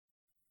 though,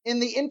 in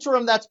the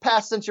interim that's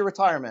passed since your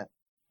retirement?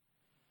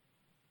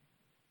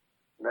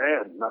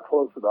 Man, not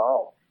close at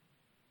all.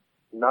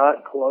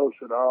 Not close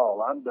at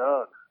all. I'm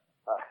done.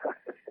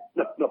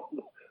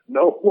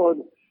 No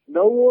one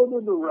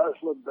in the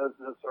wrestling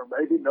business, or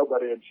maybe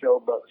nobody in show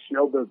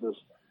business,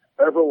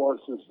 ever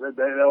wants to say.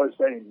 They always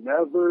say,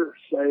 "Never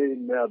say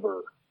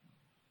never."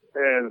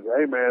 And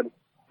hey, man,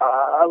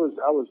 I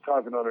was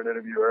talking on an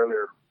interview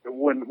earlier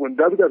when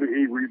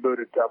WWE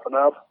rebooted Tough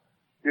Enough.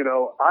 You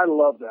know, I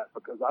love that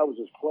because I was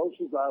as close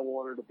as I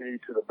wanted to be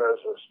to the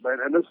business, man.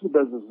 And this is the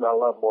business that I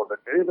love more than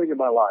anything in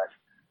my life.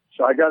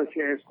 So I got a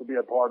chance to be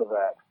a part of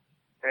that.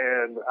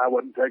 And I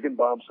wasn't taking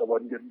bumps. I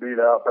wasn't getting beat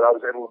up, but I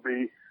was able to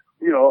be,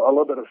 you know, a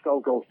little bit of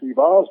Stone Cold Steve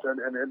Austin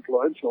and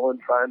influential in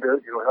trying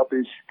to, you know, help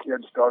these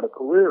kids start a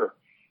career.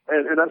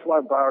 And that's why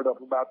I'm fired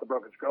up about the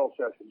Broken Skull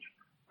sessions.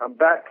 I'm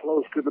back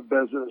close to the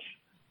business.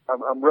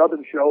 I'm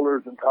rubbing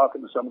shoulders and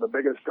talking to some of the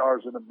biggest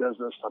stars in the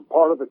business. I'm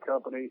part of the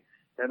company,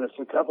 and it's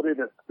a company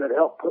that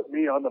helped put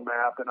me on the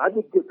map. And I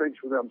did good things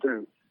for them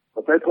too,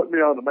 but they put me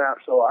on the map.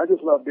 So I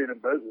just love being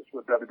in business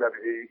with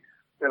WWE,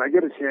 and I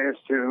get a chance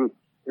to,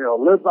 you know,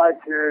 live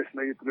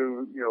vicariously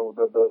through, you know,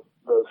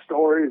 the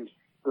stories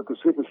that the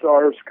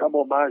superstars come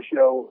on my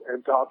show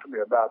and talk to me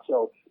about.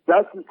 So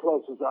that's as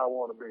close as I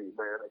want to be,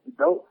 man. If you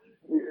don't,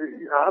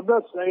 I'm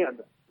not saying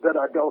that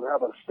I don't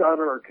have a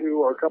stunner or two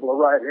or a couple of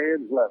right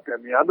hands left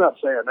in me. I'm not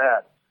saying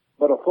that.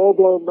 But a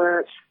full-blown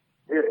match,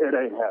 it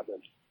ain't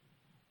happening.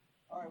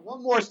 All right,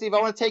 one more, Steve.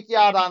 I want to take you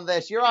out on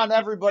this. You're on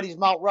everybody's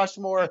Mount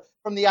Rushmore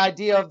from the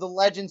idea of the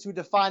legends who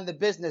define the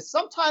business.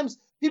 Sometimes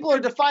people are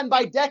defined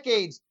by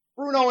decades.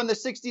 Bruno in the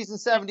 60s and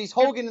 70s,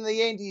 Hogan in the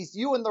 80s,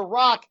 you and The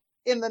Rock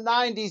in the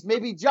 90s,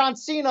 maybe John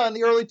Cena in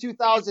the early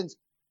 2000s.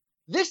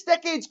 This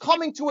decade's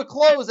coming to a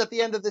close at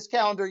the end of this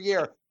calendar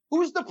year.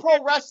 Who's the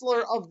pro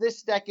wrestler of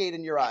this decade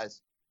in your eyes?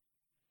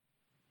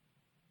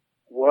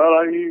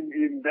 Well, you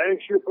can dang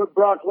sure put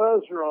Brock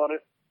Lesnar on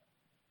it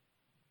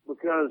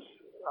because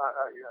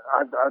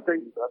I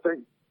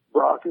think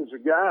Brock is a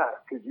guy.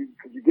 Could you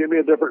give me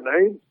a different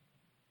name?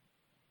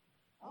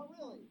 Oh,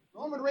 really?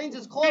 Roman Reigns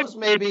is close,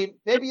 maybe.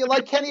 Maybe you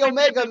like Kenny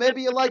Omega.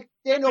 Maybe you like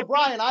Daniel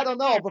Bryan. I don't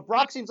know, but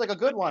Brock seems like a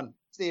good one,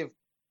 Steve.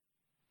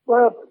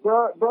 Well,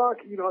 Brock,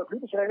 you know,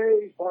 people say, hey,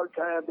 he's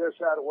part-time, this,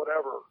 that, or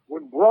whatever.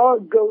 When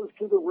Brock goes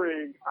to the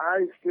ring,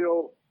 I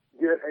still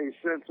get a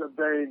sense of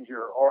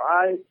danger, or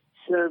I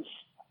sense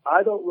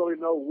I don't really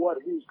know what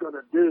he's going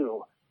to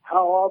do.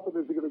 How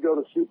often is he going to go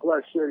to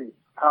Suplex City?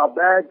 How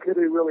bad could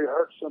he really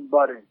hurt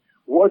somebody?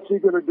 What's he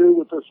going to do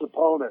with this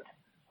opponent?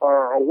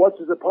 Or what's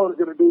his opponent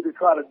going to do to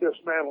try to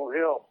dismantle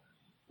him?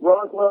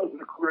 Brock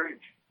Lesnar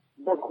creates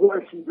more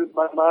questions in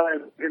my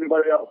mind than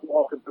anybody else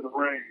walking to the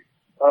ring.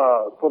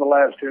 For the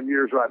last 10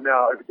 years right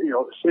now, you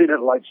know, Cena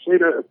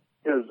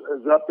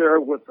is up there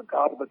with the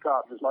top of the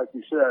top, just like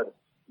you said.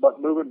 But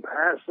moving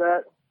past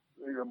that,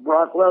 you know,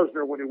 Brock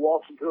Lesnar, when he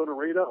walks into an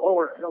arena,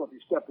 or hell, if he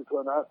stepped into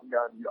an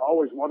octagon, you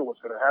always wonder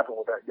what's going to happen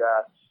with that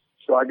guy.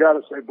 So I got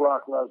to say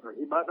Brock Lesnar.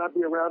 He might not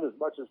be around as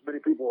much as many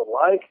people would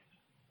like,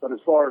 but as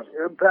far as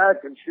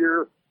impact and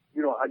sheer,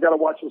 you know, I got to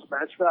watch this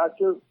match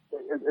factor.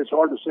 It's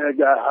hard to say a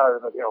guy higher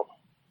than him.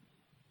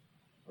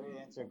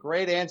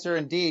 Great answer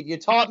indeed. You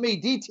taught me,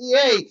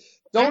 DTA,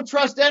 don't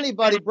trust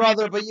anybody,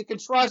 brother, but you can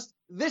trust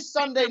this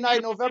Sunday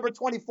night, November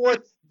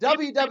 24th,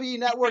 WWE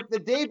Network. The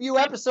debut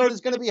episode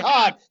is going to be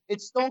hot.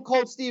 It's Stone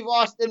Cold Steve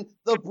Austin,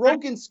 the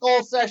Broken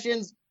Skull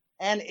Sessions,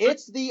 and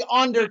it's The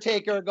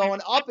Undertaker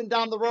going up and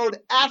down the road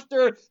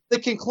after the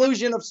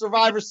conclusion of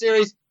Survivor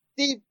Series.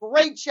 Steve,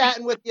 great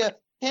chatting with you.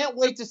 Can't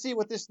wait to see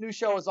what this new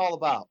show is all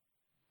about.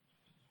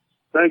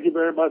 Thank you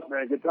very much,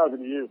 man. Good talking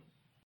to you.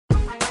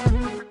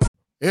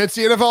 It's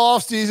the NFL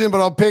offseason, but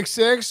on Pick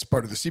Six,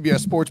 part of the CBS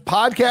Sports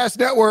Podcast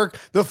Network,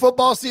 the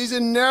football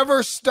season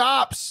never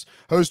stops.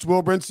 Host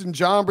Will Brinson,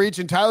 John Breach,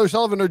 and Tyler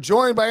Sullivan are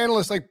joined by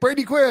analysts like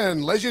Brady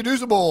Quinn, Lesia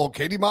Douzable,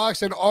 Katie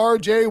Mox, and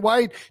R.J.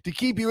 White to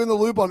keep you in the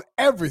loop on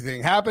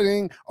everything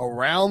happening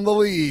around the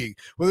league.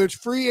 Whether it's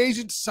free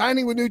agents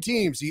signing with new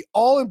teams, the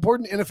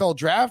all-important NFL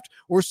draft,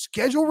 or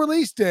schedule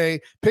release day,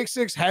 Pick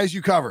Six has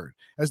you covered.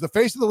 As the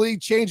face of the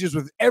league changes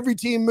with every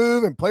team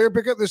move and player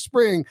pickup this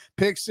spring,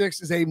 Pick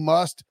Six is a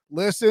must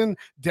listen.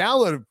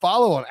 Download and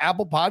follow on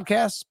Apple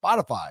Podcasts,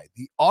 Spotify,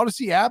 the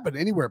Odyssey app, and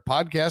anywhere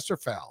podcasts are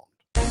found.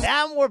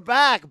 And we're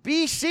back.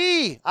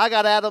 BC. I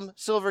got Adam,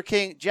 Silver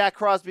King, Jack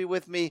Crosby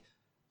with me,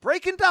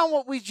 breaking down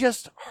what we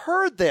just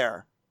heard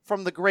there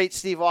from the great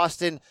Steve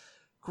Austin.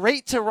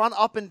 Great to run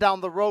up and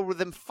down the road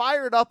with him,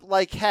 fired up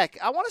like heck.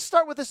 I want to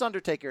start with this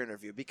Undertaker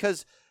interview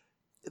because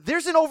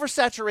there's an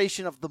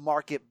oversaturation of the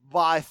market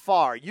by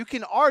far. You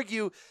can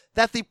argue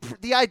that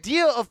the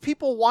idea of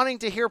people wanting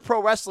to hear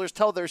pro wrestlers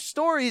tell their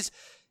stories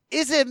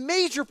is a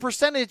major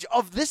percentage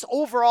of this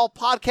overall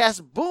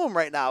podcast boom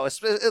right now,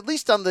 at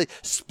least on the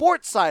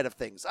sports side of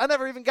things. I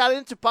never even got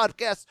into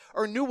podcasts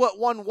or knew what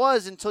one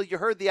was until you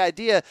heard the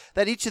idea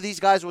that each of these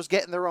guys was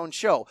getting their own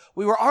show.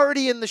 We were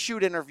already in the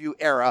shoot interview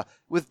era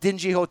with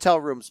dingy hotel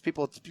rooms,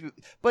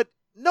 but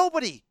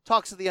nobody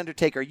talks to The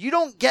Undertaker. You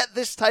don't get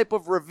this type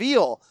of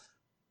reveal.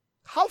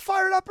 How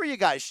fired up are you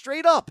guys,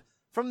 straight up,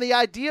 from the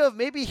idea of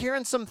maybe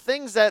hearing some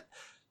things that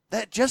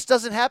just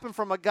doesn't happen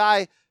from a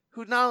guy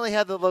who not only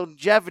had the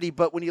longevity,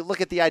 but when you look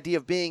at the idea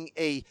of being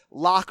a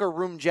locker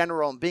room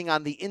general and being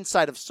on the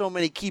inside of so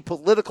many key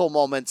political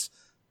moments,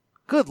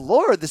 good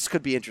Lord, this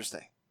could be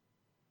interesting.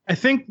 I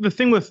think the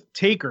thing with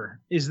Taker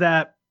is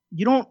that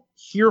you don't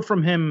hear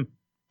from him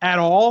at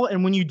all,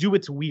 and when you do,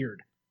 it's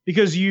weird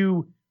because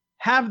you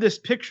have this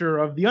picture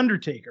of The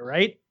Undertaker,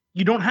 right?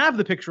 You don't have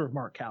the picture of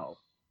Mark Calaway.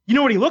 You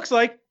know what he looks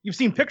like. You've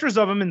seen pictures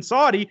of him in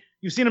Saudi.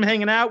 You've seen him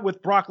hanging out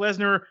with Brock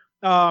Lesnar,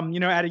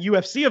 at a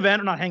UFC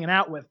event, or not hanging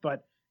out with,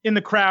 but in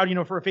the crowd,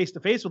 for a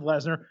face-to-face with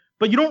Lesnar,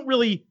 but you don't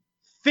really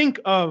think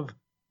of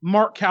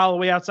Mark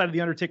Calaway outside of the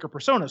Undertaker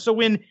persona. So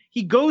when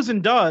he goes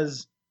and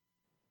does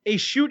a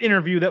shoot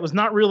interview that was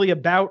not really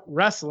about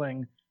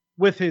wrestling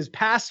with his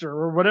pastor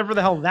or whatever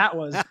the hell that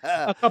was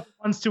a couple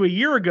months to a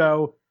year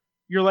ago,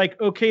 you're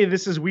like, okay,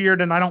 this is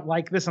weird and I don't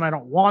like this and I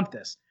don't want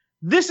this.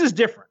 This is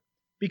different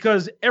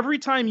because every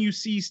time you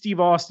see Steve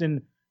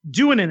Austin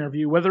do an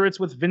interview, whether it's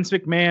with Vince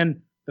McMahon,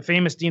 the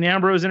famous Dean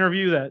Ambrose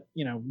interview that,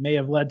 may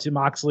have led to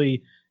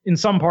Moxley in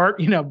some part,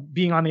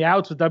 being on the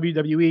outs with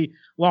WWE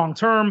long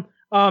term.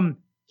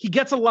 He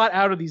gets a lot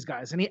out of these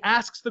guys and he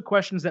asks the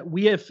questions that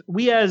we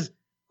as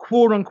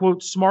quote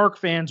unquote SMARC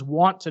fans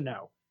want to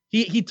know.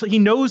 He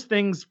knows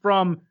things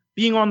from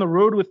being on the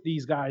road with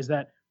these guys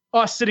that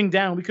us sitting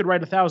down, we could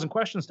write 1,000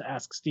 questions to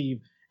ask Steve,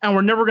 and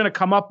we're never going to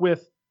come up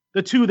with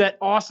the two that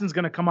Austin's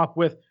going to come up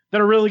with that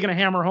are really going to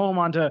hammer home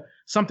onto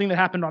something that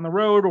happened on the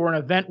road or an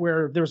event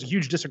where there was a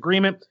huge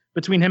disagreement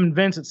between him and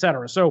Vince, et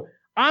cetera. So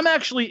I'm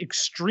actually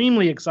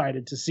extremely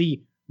excited to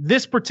see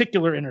this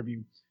particular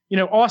interview.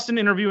 Austin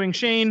interviewing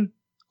Shane,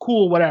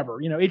 cool, whatever.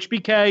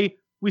 HBK,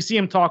 we see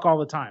him talk all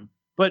the time.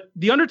 But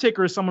The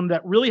Undertaker is someone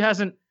that really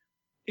hasn't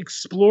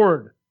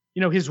explored,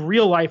 his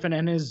real life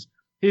and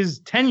his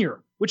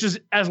tenure, which is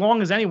as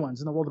long as anyone's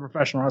in the world of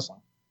professional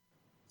wrestling.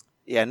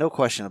 Yeah, no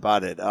question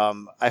about it.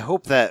 I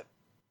hope that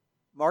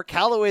Mark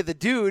Calaway, the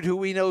dude who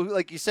we know,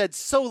 like you said,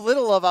 so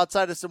little of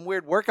outside of some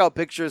weird workout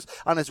pictures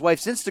on his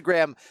wife's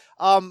Instagram,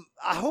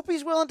 I hope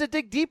he's willing to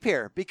dig deep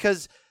here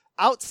because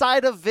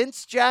outside of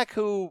Vince, Jack,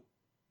 who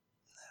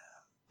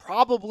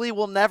probably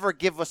will never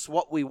give us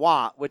what we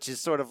want, which is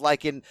sort of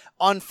like an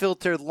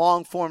unfiltered,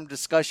 long-form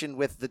discussion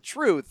with the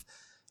truth,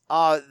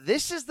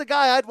 this is the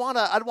guy I'd want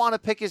to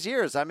pick his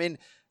ears. I mean,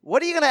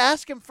 what are you going to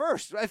ask him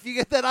first? If you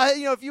get that,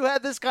 if you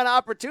had this kind of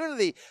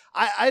opportunity,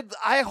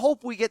 I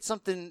hope we get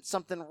something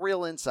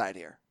real inside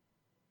here.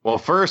 Well,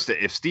 first,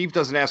 if Steve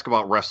doesn't ask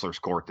about Wrestler's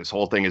Court, this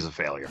whole thing is a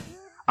failure.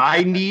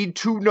 I need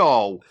to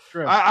know.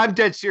 I'm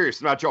dead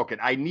serious. I'm not joking.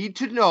 I need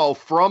to know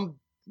from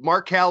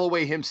Mark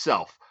Calaway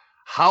himself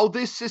how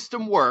this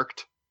system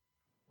worked.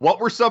 What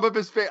were some of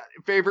his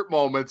favorite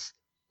moments?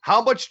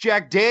 How much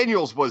Jack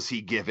Daniels was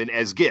he given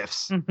as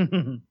gifts?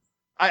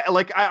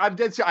 I'm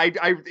dead.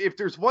 If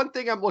there's one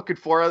thing I'm looking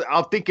for,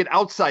 I'm thinking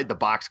outside the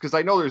box because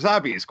I know there's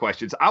obvious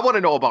questions. I want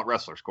to know about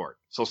Wrestler's Court.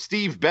 So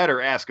Steve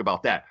better ask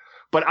about that.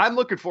 But I'm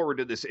looking forward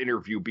to this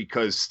interview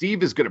because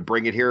Steve is going to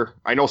bring it here.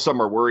 I know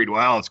some are worried.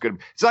 Well, it's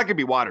not going to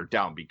be watered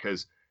down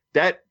because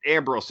that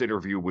Ambrose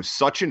interview was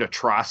such an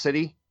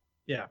atrocity.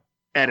 Yeah.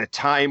 At a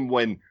time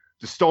when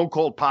the Stone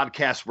Cold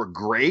podcasts were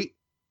great,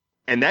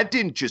 and that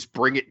didn't just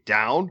bring it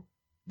down,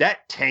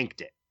 that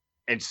tanked it.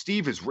 And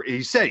Steve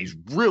he said he's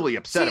really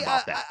upset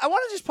about that. I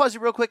want to just pause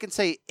it real quick and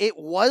say it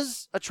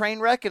was a train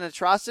wreck, an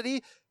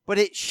atrocity, but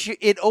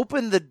it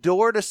opened the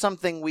door to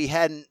something we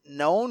hadn't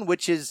known,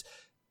 which is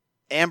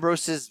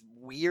Ambrose's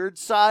weird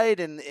side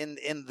and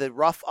the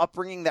rough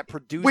upbringing that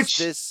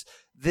produced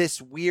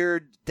this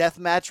weird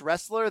deathmatch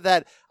wrestler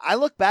that I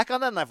look back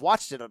on that and I've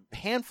watched it a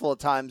handful of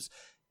times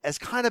as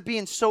kind of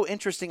being so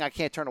interesting I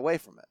can't turn away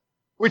from it.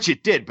 Which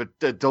it did, but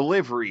the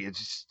delivery, it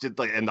just did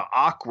and the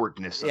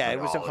awkwardness of it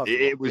was all.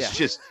 It was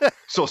just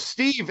so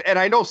Steve, and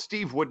I know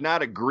Steve would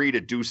not agree to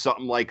do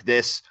something like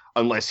this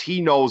unless he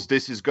knows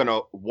this is going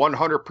to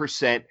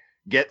 100%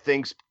 get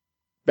things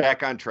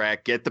back on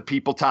track, get the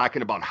people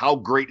talking about how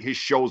great his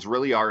shows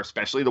really are,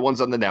 especially the ones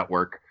on the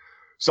network.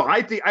 So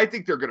I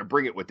think they're going to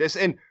bring it with this.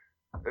 And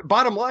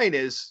bottom line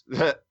is,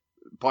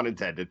 pun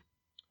intended,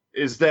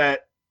 is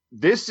that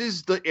this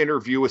is the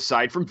interview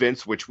aside from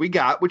Vince, which we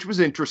got, which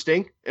was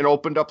interesting and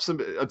opened up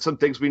some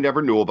things we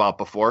never knew about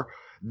before.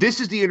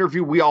 This is the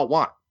interview we all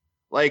want.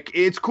 Like,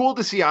 it's cool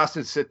to see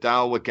Austin sit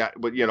down with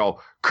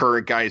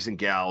current guys and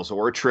gals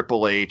or a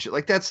Triple H.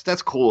 Like, that's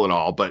cool and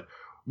all, but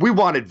we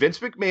wanted Vince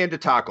McMahon to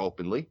talk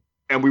openly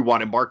and we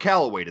wanted Mark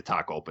Calaway to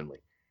talk openly.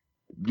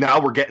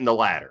 Now we're getting the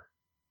latter.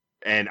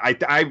 And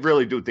I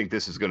really do think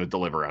this is going to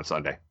deliver on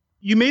Sunday.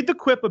 You made the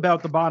quip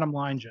about the bottom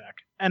line, Jack,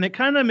 and it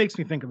kind of makes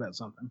me think about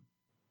something.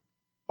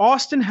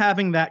 Austin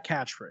having that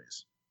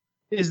catchphrase,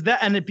 is that,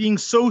 and it being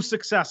so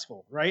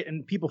successful, right?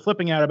 And people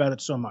flipping out about it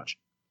so much.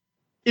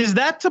 Is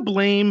that to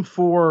blame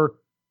for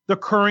the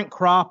current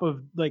crop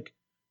of like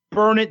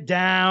Burn It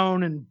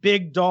Down and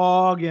Big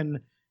Dog? And,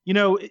 you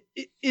know,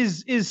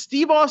 is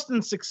Steve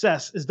Austin's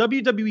success, is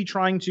WWE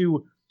trying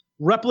to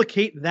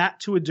replicate that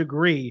to a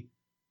degree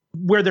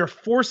where they're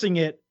forcing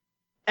it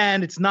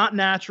and it's not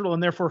natural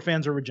and therefore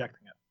fans are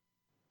rejecting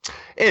it?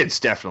 It's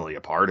definitely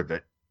a part of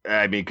it.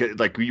 I mean,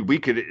 like we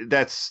could,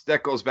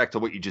 that goes back to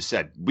what you just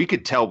said. We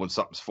could tell when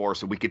something's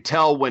forced, and we could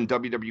tell when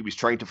WWE is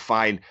trying to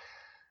find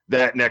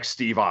that next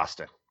Steve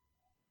Austin,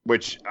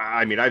 which,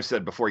 I mean, I've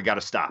said before, you got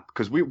to stop,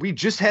 because we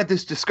just had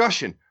this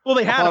discussion. Well,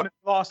 they had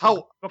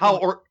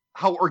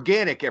how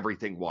organic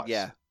everything was.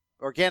 Yeah.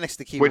 Organic's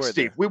the key with word.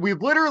 Steve. We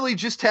literally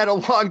just had a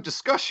long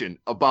discussion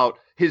about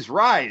his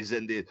rise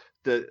and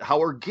the how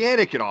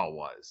organic it all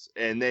was.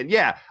 And then,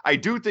 yeah, I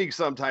do think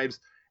sometimes,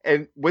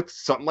 and with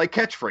something like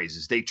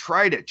catchphrases, they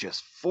try to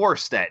just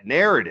force that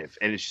narrative,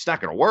 and it's just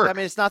not going to work. I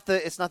mean, it's not the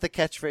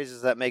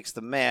catchphrases that makes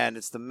the man.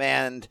 It's the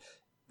man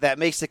that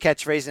makes the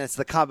catchphrase, and it's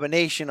the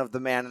combination of the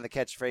man and the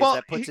catchphrase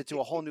that puts it to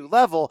a whole new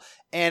level.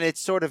 And it's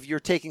sort of, you're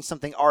taking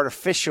something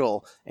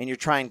artificial and you're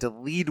trying to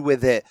lead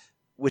with it,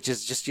 which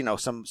is just, you know,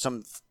 some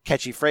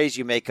catchy phrase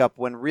you make up,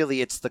 when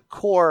really it's the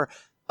core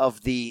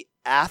of the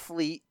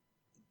athlete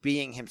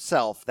being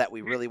himself that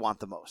we really want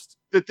the most.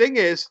 The thing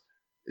is,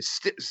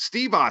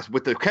 Steve Austin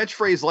with the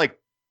catchphrase, like,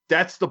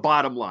 that's the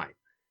bottom line.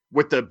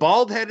 With the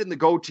bald head and the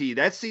goatee,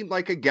 that seemed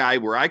like a guy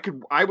where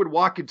I would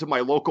walk into my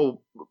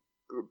local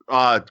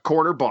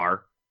corner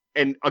bar,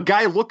 and a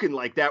guy looking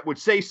like that would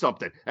say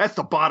something. That's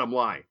the bottom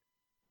line.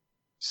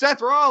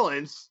 Seth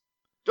Rollins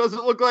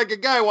doesn't look like a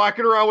guy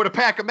walking around with a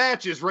pack of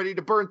matches ready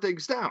to burn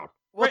things down.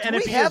 Well, right, and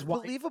if he is,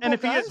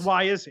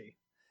 why is he?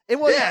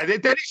 Yeah,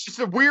 then he's just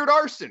a weird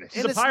arsonist.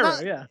 He's a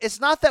pyro,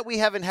 It's not that we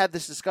haven't had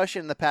this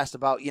discussion in the past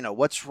about, you know,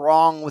 what's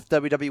wrong with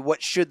WWE,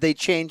 what should they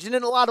change? And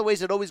in a lot of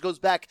ways, it always goes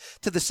back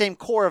to the same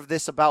core of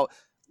this about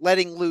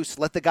letting loose,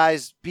 let the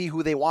guys be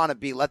who they want to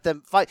be, let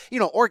them fight, you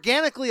know,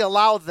 organically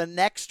allow the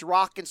next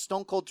Rock and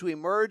Stone Cold to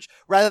emerge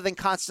rather than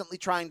constantly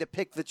trying to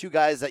pick the two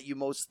guys that you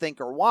most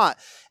think or want.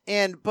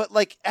 But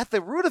like at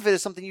the root of it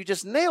is something you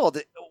just nailed.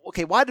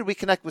 Okay, why did we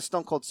connect with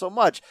Stone Cold so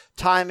much?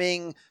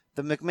 Timing,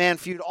 the McMahon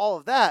feud, all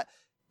of that.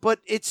 But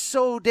it's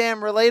so damn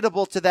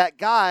relatable to that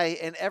guy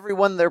and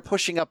everyone they're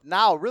pushing up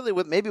now, really,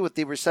 with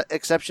the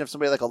exception of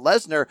somebody like a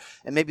Lesnar,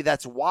 and maybe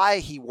that's why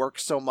he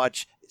works so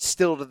much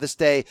still to this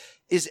day,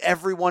 is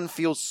everyone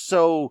feels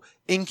so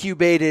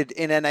incubated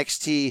in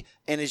NXT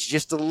and is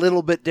just a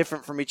little bit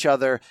different from each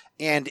other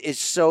and is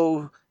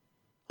so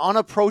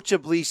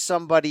unapproachably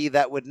somebody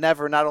that would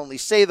never not only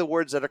say the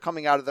words that are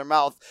coming out of their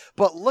mouth,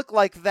 but look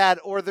like that,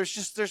 or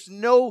there's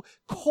no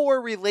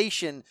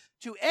correlation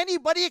to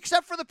anybody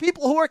except for the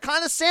people who are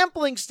kind of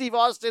sampling Steve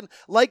Austin,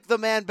 like the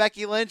man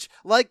Becky Lynch,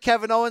 like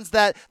Kevin Owens,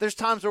 that there's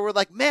times where we're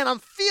like, man, I'm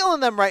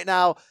feeling them right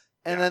now.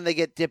 And then they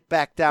get dipped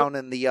back down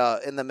in the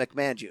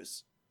McMahon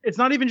juice. It's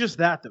not even just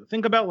that, though.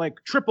 Think about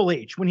like Triple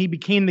H when he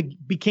became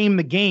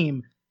the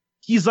game.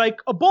 He's like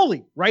a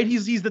bully, right?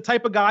 He's the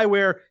type of guy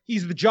where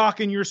he's the jock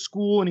in your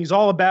school and he's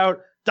all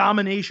about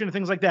domination and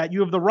things like that.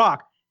 You have The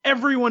Rock.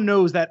 Everyone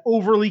knows that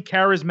overly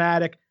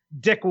charismatic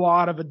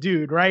dickwad of a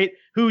dude, right?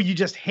 Who you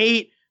just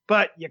hate,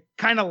 but you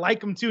kind of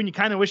like him too, and you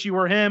kind of wish you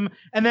were him.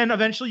 And then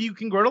eventually you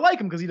can grow to like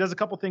him because he does a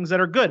couple things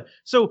that are good.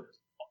 So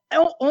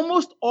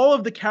almost all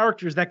of the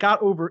characters that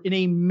got over in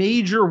a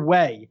major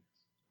way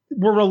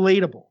were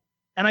relatable.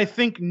 And I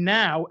think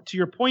now, to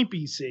your point,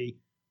 BC,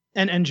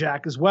 and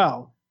Jack as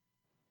well,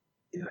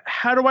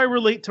 how do I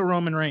relate to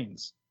Roman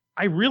Reigns?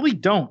 I really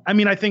don't. I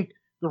mean, I think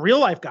the real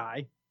life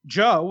guy,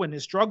 Joe, and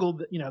his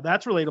struggle, you know,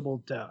 that's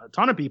relatable to a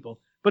ton of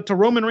people. But to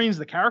Roman Reigns,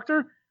 the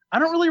character, I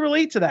don't really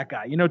relate to that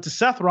guy. You know, to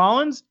Seth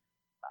Rollins,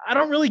 I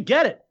don't really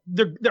get it.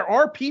 There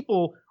are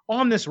people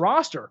on this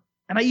roster,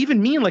 and I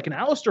even mean like an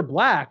Aleister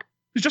Black,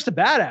 who's just a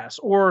badass,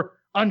 or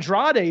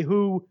Andrade,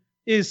 who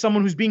is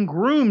someone who's being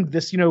groomed,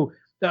 this, you know,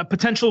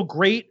 potential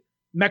great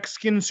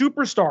Mexican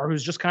superstar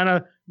who's just kind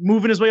of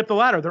moving his way up the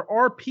ladder. There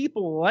are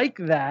people like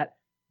that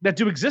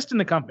do exist in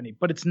the company,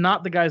 but it's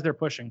not the guys they're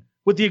pushing,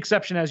 with the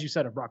exception, as you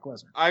said, of Brock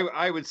Lesnar.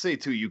 I would say,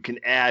 too, you can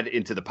add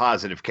into the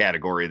positive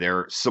category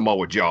there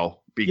Samoa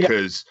Joe,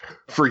 because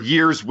for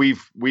years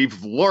we've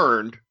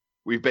learned,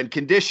 we've been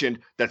conditioned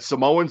that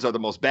Samoans are the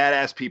most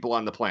badass people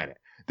on the planet.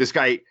 This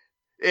guy,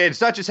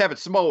 it's not just having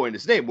Samoa in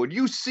his name. When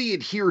you see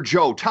and hear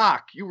Joe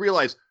talk, you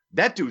realize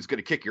that dude's going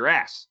to kick your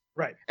ass.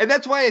 Right. And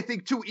that's why I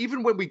think, too,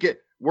 even when we get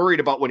worried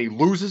about when he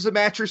loses a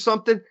match or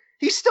something,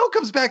 he still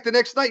comes back the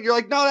next night. You're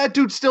like, no, that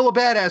dude's still a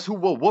badass who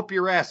will whoop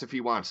your ass if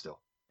he wants to.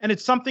 And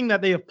it's something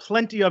that they have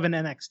plenty of in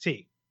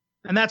NXT.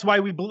 And that's why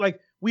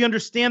we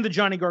understand the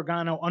Johnny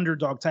Gargano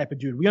underdog type of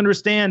dude. We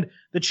understand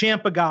the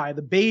Ciampa guy,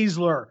 the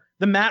Baszler,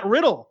 the Matt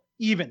Riddle,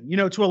 even, you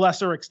know, to a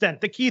lesser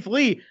extent. The Keith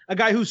Lee, a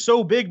guy who's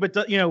so big,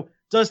 but, you know,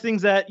 does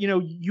things that, you know,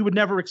 you would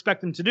never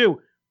expect him to do.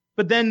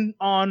 But then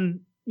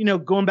on, you know,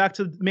 going back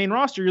to the main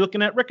roster, you're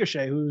looking at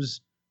Ricochet,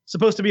 who's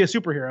supposed to be a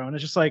superhero, and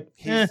it's just like,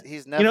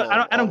 he's never.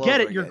 I don't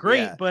get it. You're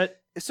great,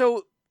 but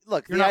so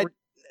look,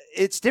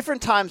 it's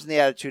different times in the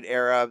Attitude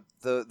Era.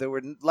 There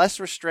were less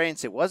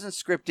restraints. It wasn't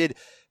scripted,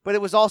 but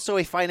it was also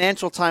a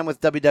financial time with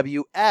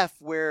WWF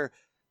where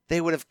they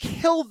would have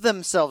killed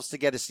themselves to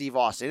get a Steve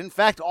Austin. In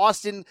fact,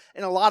 Austin,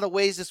 in a lot of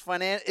ways,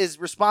 is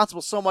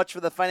responsible so much for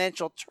the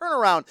financial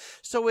turnaround.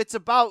 So it's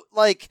about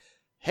like,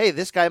 hey,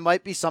 this guy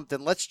might be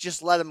something. Let's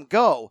just let him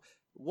go.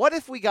 What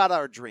if we got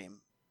our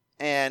dream?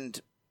 And,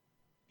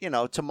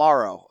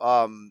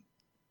 tomorrow,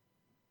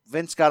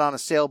 Vince got on a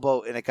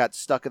sailboat and it got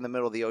stuck in the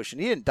middle of the ocean.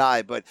 He didn't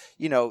die, but,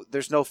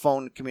 there's no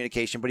phone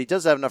communication. But he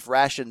does have enough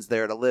rations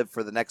there to live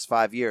for the next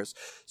 5 years.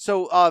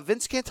 So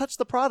Vince can't touch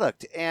the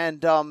product.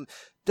 And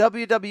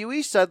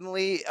WWE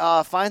suddenly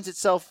finds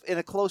itself in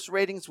a close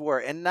ratings war.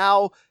 And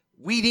now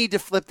we need to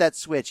flip that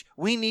switch.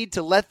 We need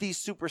to let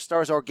these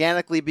superstars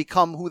organically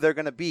become who they're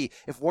going to be.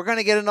 If we're going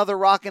to get another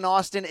Rock in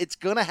Austin, it's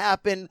going to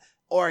happen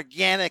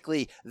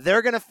organically.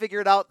 They're going to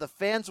figure it out. The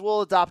fans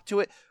will adopt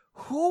to it.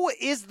 Who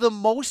is the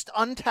most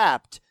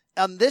untapped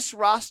on this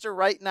roster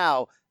right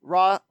now,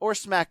 Raw or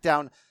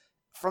SmackDown,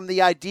 from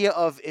the idea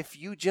of if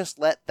you just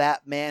let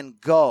that man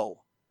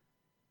go,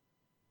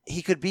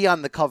 he could be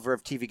on the cover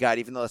of TV Guide,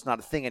 even though that's not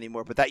a thing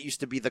anymore, but that used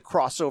to be the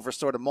crossover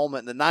sort of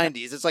moment in the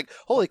 90s. It's like,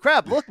 holy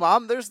crap, look,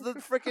 Mom, there's the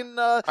freaking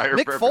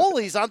Mick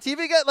Foley's on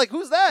TV Guide. Like,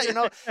 who's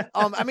that?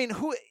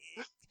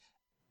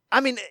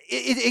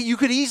 You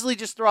could easily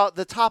just throw out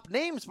the top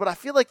names, but I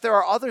feel like there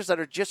are others that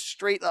are just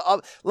straight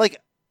up. Like,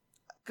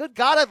 good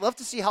God, I'd love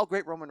to see how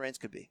great Roman Reigns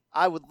could be.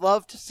 I would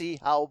love to see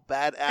how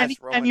badass Roman Reigns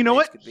could be. And you know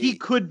what? He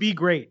could be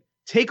great.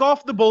 Take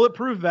off the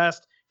bulletproof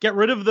vest, get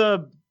rid of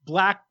the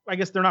black, I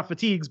guess they're not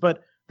fatigues,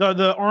 but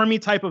the army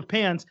type of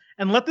pants,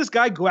 and let this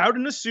guy go out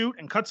in a suit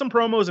and cut some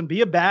promos and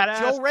be a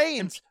badass. Joe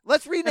Reigns.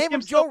 Let's rename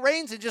him Joe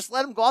Reigns and just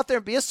let him go out there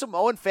and be a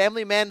Samoan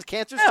family man,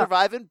 cancer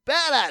surviving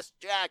badass,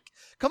 Jack.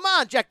 Come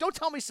on, Jack. Don't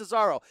tell me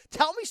Cesaro.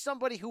 Tell me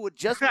somebody who would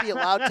just be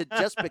allowed to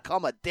just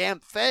become a damn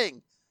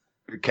thing.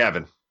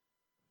 Kevin.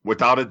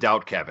 Without a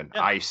doubt, Kevin.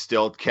 Yeah.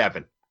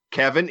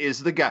 Kevin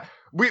is the guy.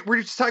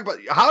 We're just talking about,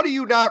 how do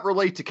you not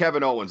relate to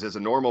Kevin Owens as a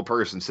normal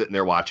person sitting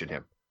there watching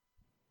him?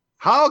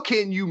 How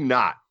can you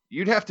not?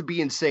 You'd have to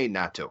be insane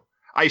not to.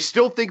 I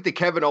still think that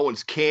Kevin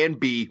Owens can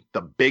be the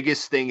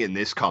biggest thing in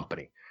this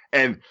company.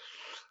 And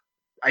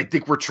I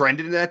think we're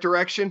trending in that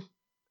direction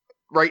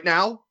right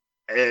now.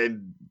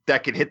 And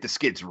that can hit the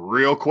skids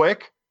real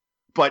quick.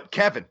 But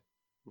Kevin.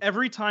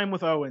 Every time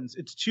with Owens,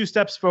 it's 2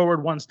 steps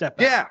forward, 1 step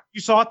back. Yeah. You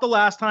saw it the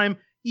last time,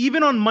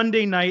 even on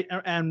Monday night.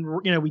 And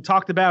we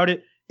talked about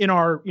it in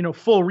our,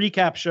 full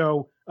recap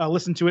show.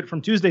 Listen to it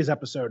from Tuesday's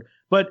episode.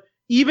 But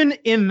even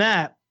in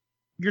that,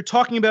 you're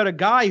talking about a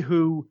guy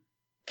who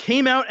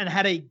came out and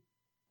had a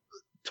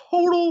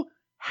total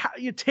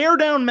tear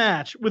down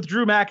match with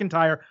Drew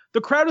McIntyre.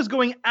 The crowd is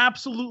going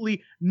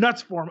absolutely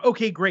nuts for him.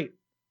 Okay, great.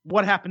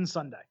 What happens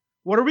Sunday?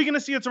 What are we going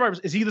to see at Survivor?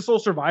 Is he the sole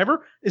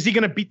survivor? Is he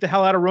going to beat the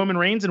hell out of Roman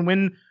Reigns and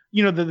win,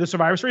 the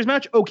Survivor Series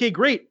match? Okay,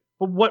 great.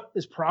 But what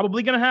is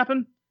probably going to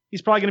happen?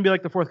 He's probably going to be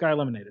like the 4th guy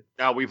eliminated.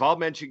 Now, we've all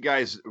mentioned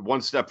guys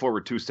 1 step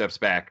forward, 2 steps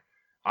back.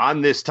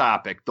 On this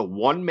topic, the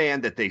one man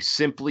that they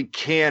simply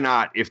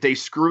cannot, if they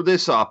screw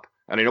this up,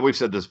 and I know we've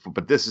said this,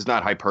 but this is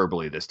not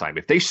hyperbole this time.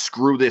 If they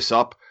screw this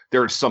up,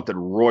 there is something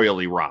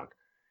royally wrong.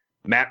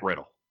 Matt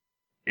Riddle.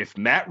 If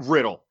Matt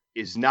Riddle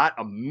is not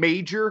a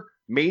major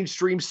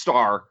mainstream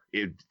star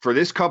for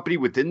this company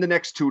within the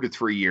next 2 to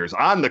 3 years,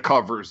 on the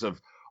covers of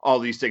all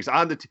these things,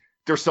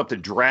 there's something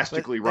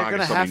drastically wrong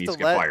and somebody needs to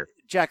get fired.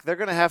 Jack, they're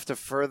going to have to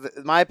further,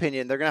 in my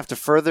opinion, they're going to have to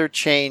further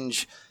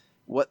change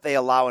what they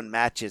allow in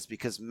matches,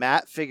 because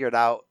Matt figured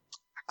out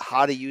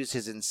how to use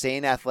his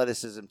insane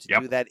athleticism to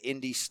do that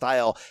indie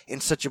style in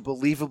such a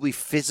believably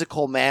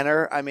physical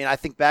manner. I mean, I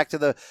think back to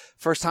the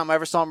first time I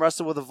ever saw him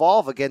wrestle with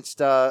Evolve against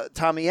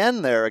Tommy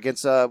N there,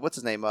 against, what's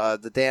his name?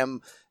 The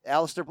damn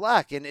Aleister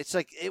Black. And it's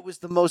like, it was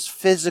the most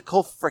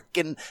physical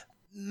freaking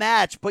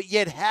match, but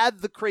yet had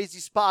the crazy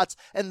spots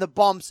and the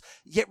bumps,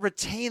 yet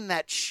retain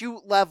that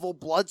shoot level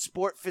blood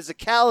sport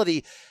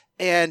physicality.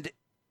 And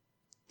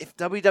if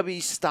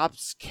WWE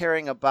stops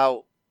caring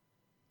about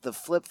the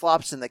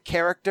flip-flops and the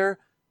character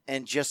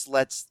and just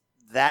lets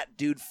that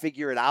dude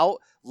figure it out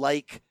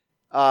like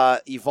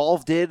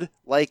Evolve did,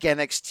 like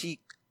NXT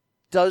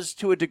does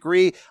to a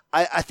degree,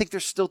 I think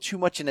there's still too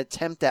much an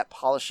attempt at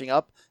polishing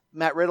up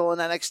Matt Riddle in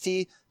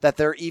NXT that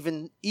they're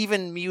even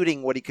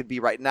muting what he could be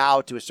right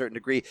now to a certain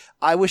degree.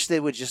 I wish they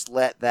would just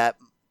let that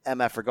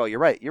MFer go. You're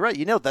right.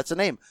 That's a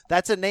name.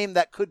 That's a name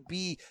that could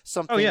be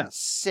something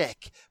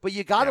sick. But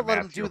you got to let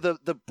him do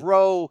the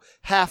bro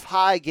half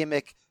high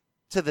gimmick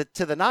to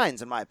the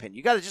nines, in my opinion.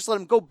 You got to just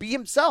let him go be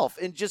himself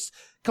and just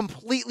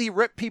completely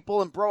rip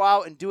people and bro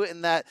out and do it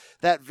in that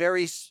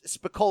very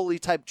Spicoli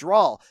type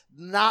drawl.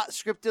 Not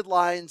scripted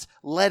lines.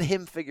 Let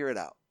him figure it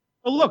out.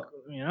 Well, look,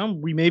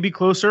 we may be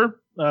closer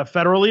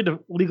federally to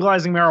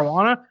legalizing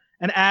marijuana.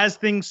 And as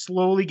things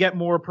slowly get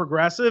more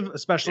progressive,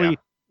 especially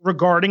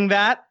regarding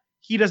that,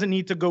 he doesn't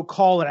need to go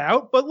call it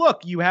out. But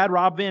look, you had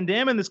Rob Van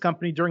Dam in this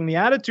company during the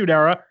Attitude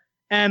Era,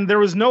 and there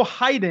was no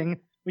hiding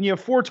when you have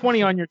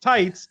 420 on your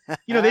tights,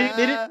 you know, they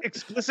didn't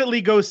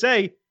explicitly go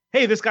say,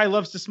 hey, this guy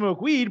loves to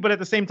smoke weed, but at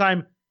the same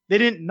time, they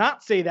didn't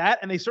not say that,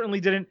 and they certainly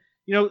didn't,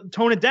 you know,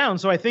 tone it down.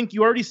 So I think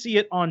you already see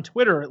it on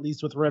Twitter, at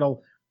least with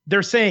Riddle.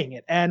 They're saying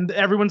it, and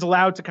everyone's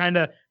allowed to kind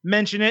of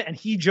mention it, and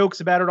he jokes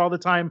about it all the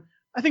time.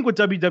 I think what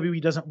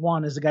WWE doesn't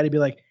want is the guy to be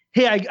like,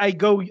 hey,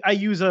 I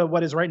use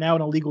what is right now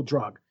an illegal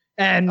drug.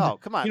 And oh,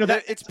 come on, you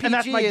know, it's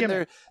PG,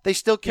 and they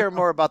still care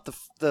more about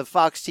the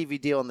Fox TV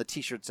deal and the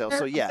T-shirt sale.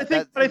 So yeah,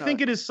 I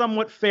think it is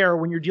somewhat fair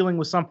when you're dealing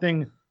with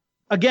something,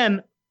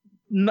 again,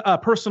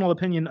 personal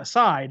opinion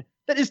aside,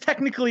 that is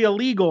technically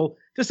illegal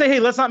to say, hey,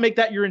 let's not make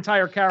that your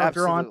entire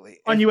character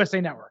on USA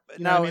Network.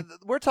 Now,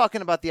 we're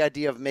talking about the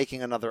idea of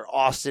making another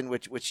Austin,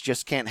 which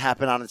just can't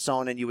happen on its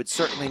own, and you would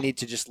certainly need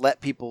to just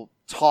let people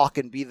talk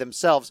and be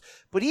themselves.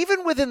 But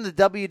even within the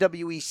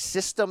WWE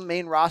system,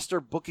 main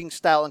roster, booking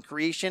style, and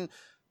creation,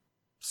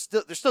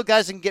 there's still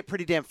guys that can get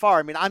pretty damn far.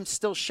 I mean, I'm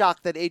still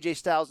shocked that AJ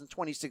Styles in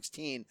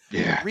 2016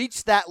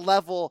 reached that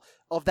level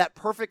of that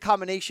perfect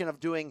combination of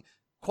doing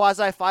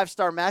quasi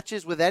 5-star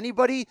matches with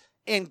anybody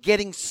and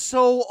getting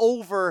so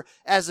over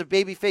as a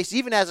babyface,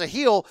 even as a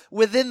heel,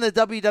 within the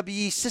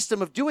WWE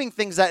system of doing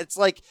things that it's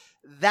like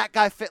that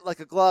guy fit like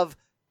a glove.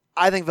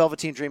 I think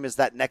Velveteen Dream is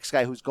that next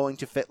guy who's going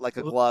to fit like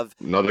a glove.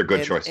 Another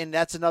good choice. And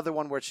that's another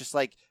one where it's just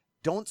like,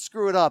 don't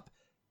screw it up.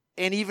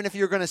 And even if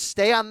you're going to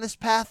stay on this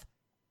path,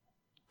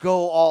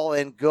 go all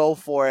in, go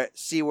for it,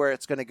 see where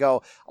it's going to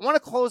go. I want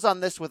to close on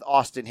this with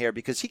Austin here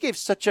because he gave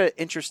such an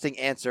interesting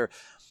answer.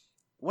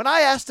 When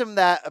I asked him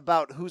that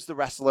about who's the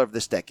wrestler of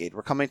this decade,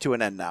 we're coming to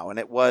an end now, and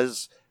it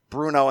was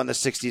Bruno in the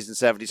 60s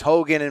and 70s,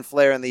 Hogan and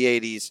Flair in the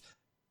 80s,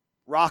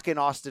 Rock and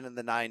Austin in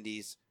the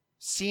 90s,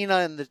 Cena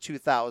in the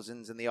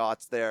 2000s and the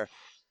aughts there,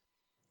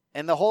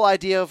 and the whole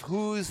idea of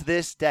who's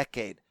this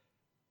decade.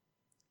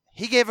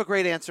 He gave a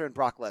great answer in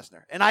Brock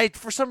Lesnar, and I,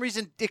 for some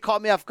reason, it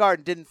caught me off guard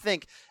and didn't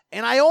think,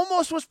 and I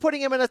almost was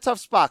putting him in a tough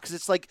spot, because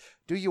it's like,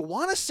 do you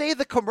want to say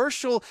the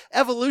commercial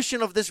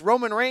evolution of this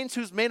Roman Reigns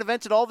who's main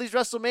evented all these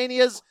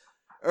WrestleManias?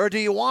 Or do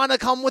you want to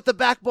come with the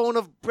backbone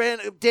of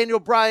Daniel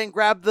Bryan,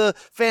 grab the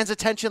fans'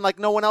 attention like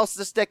no one else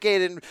this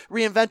decade and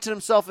reinvented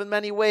himself in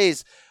many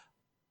ways?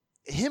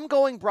 Him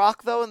going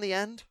Brock, though, in the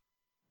end,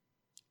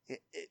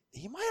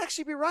 he might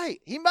actually be right.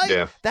 He might.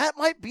 Yeah. That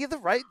might be the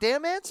right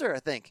damn answer, I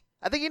think.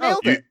 I think he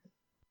nailed it.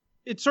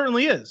 It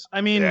certainly is.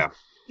 I mean,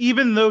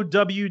 even though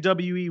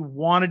WWE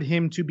wanted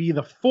him to be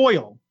the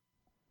foil,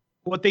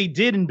 what they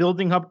did in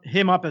building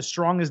him up as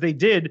strong as they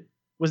did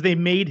was they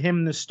made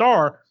him the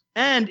star.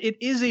 And it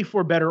is a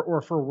for better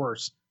or for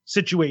worse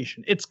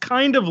situation. It's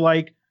kind of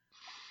like,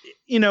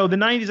 you know, the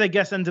 90s, I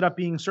guess, ended up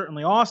being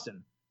certainly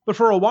Austin. But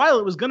for a while,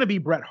 it was going to be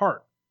Bret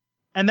Hart.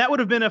 And that would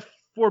have been a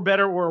for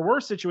better or a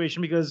worse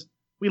situation because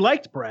we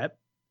liked Bret,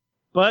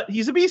 but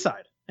he's a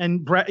B-side.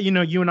 And Bret, you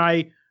know, you and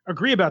I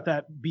agree about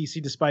that,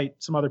 BC, despite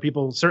some other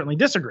people certainly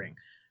disagreeing.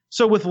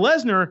 So with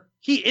Lesnar,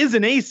 he is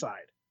an A-side.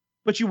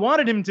 But you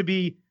wanted him to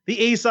be the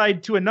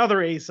A-side to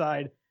another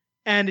A-side.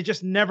 And it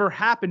just never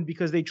happened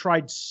because they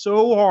tried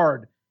so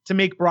hard to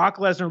make Brock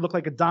Lesnar look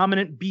like a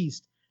dominant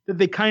beast that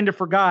they kind of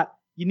forgot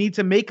you need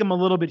to make him a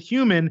little bit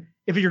human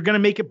if you're going to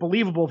make it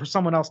believable for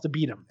someone else to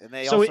beat him. And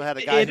they also had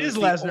a guy who was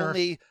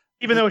Lesnar,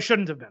 even though it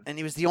shouldn't have been. And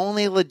he was the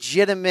only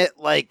legitimate,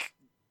 like,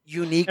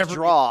 unique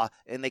draw,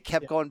 and they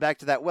kept going back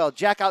to that. Well,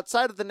 Jack,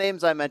 outside of the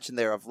names I mentioned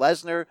there of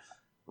Lesnar,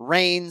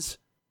 Reigns,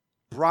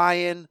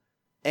 Bryan,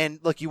 and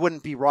look, you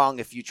wouldn't be wrong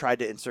if you tried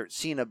to insert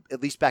Cena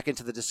at least back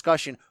into the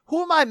discussion.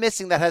 Who am I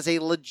missing that has a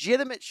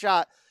legitimate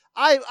shot?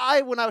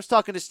 I when I was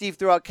talking to Steve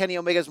throughout, Kenny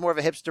Omega is more of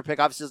a hipster pick.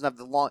 Obviously doesn't have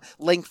the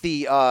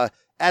lengthy,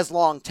 as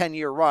long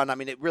 10-year run. I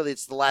mean,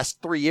 it's the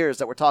last 3 years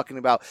that we're talking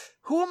about.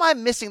 Who am I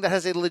missing that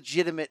has a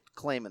legitimate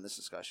claim in this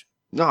discussion?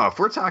 No, if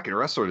we're talking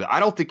wrestlers,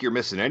 I don't think you're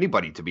missing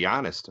anybody, to be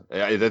honest.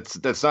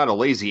 That's not a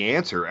lazy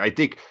answer. I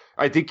think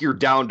you're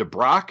down to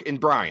Brock and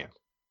Bryan.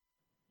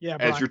 Yeah,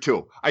 as your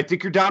two. I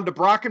think you're down to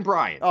Brock and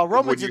Bryan. Oh,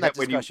 Roman's in that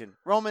discussion.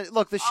 Roman,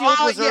 look, the Shield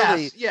was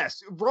early.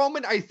 Yes.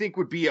 Roman, I think,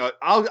 would be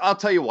I'll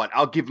tell you what,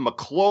 I'll give him a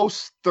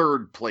close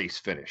third place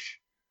finish.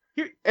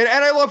 And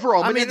I love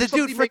Roman. I mean, the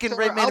dude freaking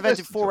main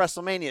evented 4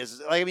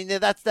 WrestleManias. Like, I mean,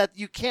 that's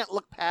you can't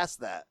look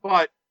past that.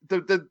 But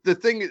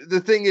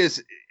the thing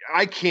is,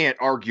 I can't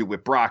argue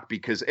with Brock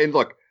because, and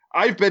look,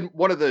 I've been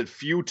one of the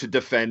few to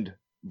defend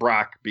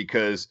Brock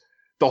because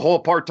the whole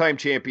part-time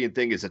champion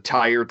thing is a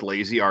tired,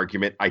 lazy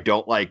argument. I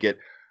don't like it.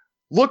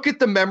 Look at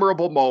the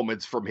memorable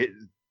moments from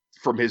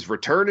his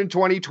return in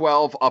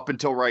 2012 up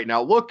until right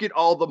now. Look at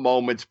all the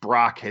moments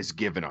Brock has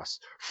given us,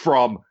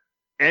 from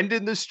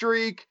ending the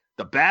streak,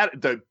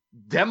 the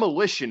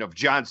demolition of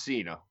John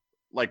Cena,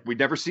 like we'd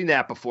never seen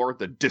that before,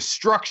 the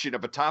destruction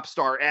of a top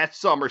star at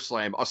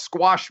SummerSlam, a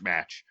squash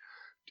match,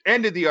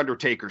 ended the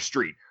Undertaker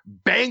streak,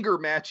 banger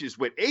matches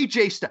with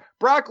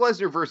Brock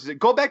Lesnar versus it.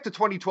 Go back to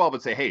 2012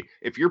 and say, hey,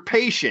 if you're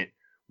patient,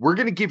 we're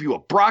going to give you a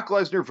Brock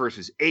Lesnar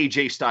versus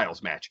AJ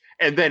Styles match.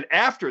 And then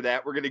after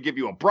that, we're going to give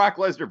you a Brock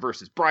Lesnar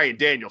versus Bryan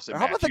Danielson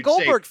match. How about the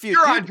Goldberg feud?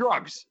 You're on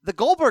drugs. The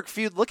Goldberg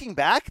feud, looking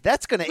back,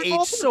 that's going to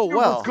age so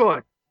well.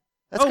 Good.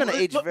 That's going to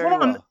age very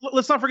well.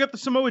 Let's not forget the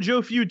Samoa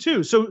Joe feud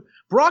too. So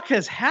Brock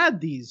has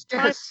had these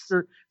time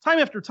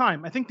after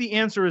time. I think the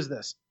answer is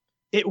this: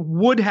 it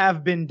would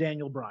have been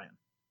Daniel Bryan.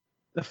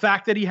 The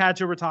fact that he had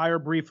to retire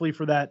briefly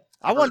for that.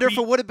 I wonder if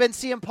it would have been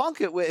CM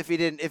Punk if it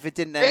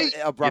didn't end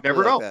abruptly. You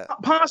never know. Like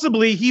that.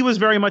 Possibly, he was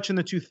very much in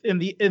the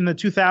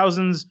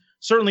 2000s.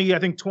 Certainly, I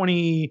think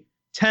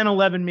 2010,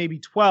 11, maybe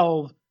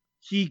 12.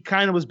 He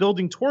kind of was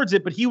building towards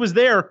it, but he was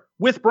there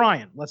with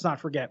Bryan. Let's not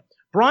forget,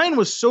 Bryan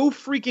was so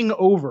freaking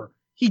over.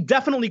 He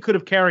definitely could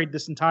have carried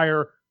this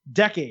entire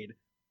decade,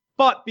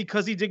 but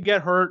because he did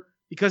get hurt,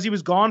 because he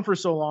was gone for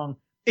so long,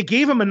 it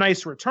gave him a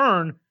nice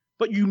return.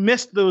 But you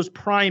missed those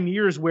prime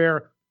years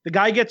where the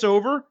guy gets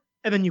over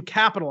and then you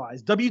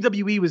capitalize.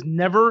 WWE was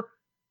never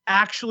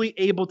actually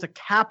able to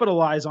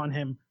capitalize on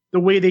him the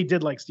way they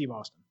did like Steve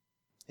Austin.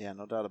 Yeah,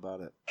 no doubt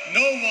about it.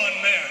 No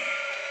one man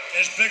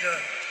is bigger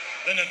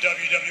than the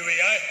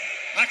WWE.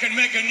 I can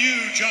make a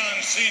new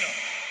John Cena.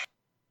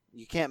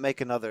 You can't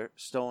make another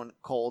Stone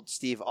Cold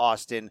Steve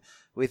Austin.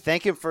 We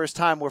thank him for his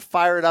time. We're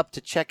fired up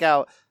to check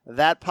out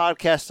that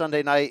podcast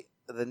Sunday night,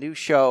 the new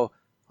show,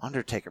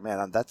 Undertaker.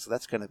 Man,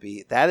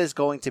 that is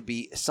going to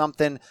be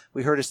something.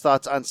 We heard his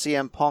thoughts on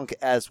CM Punk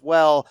as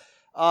well.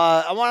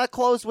 I want to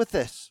close with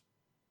this.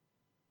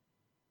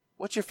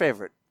 What's your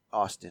favorite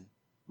Austin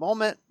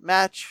moment,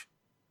 match,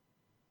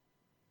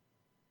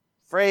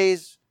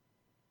 phrase?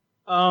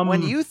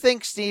 When you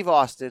think Steve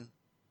Austin,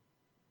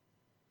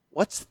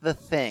 what's the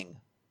thing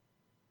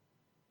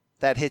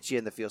that hits you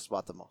in the feel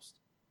spot the most?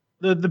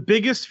 The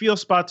biggest feel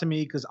spot to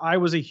me, because I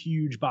was a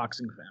huge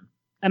boxing fan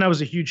and I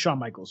was a huge Shawn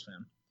Michaels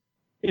fan.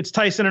 It's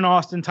Tyson and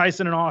Austin,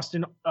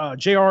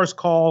 JR's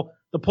call,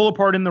 the pull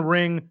apart in the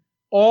ring,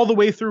 all the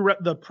way through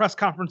the press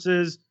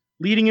conferences,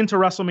 leading into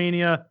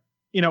WrestleMania,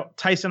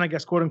 Tyson, I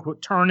guess, quote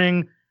unquote,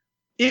 turning.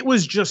 It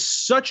was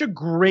just such a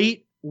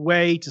great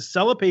way to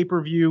sell a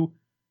pay-per-view,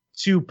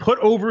 to put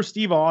over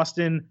Steve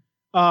Austin.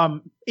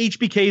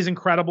 HBK is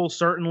incredible,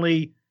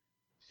 certainly.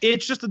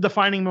 It's just a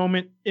defining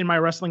moment in my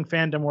wrestling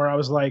fandom where I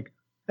was like,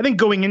 I think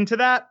going into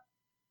that,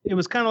 it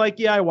was kind of like,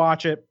 yeah, I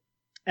watch it.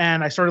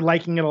 And I started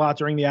liking it a lot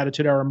during the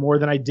Attitude Era more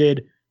than I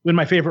did when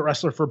my favorite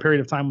wrestler for a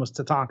period of time was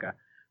Tatanka.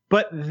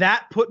 But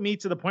that put me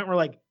to the point where,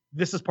 like,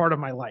 this is part of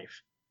my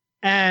life.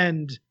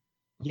 And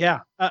yeah,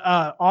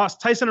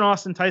 Tyson and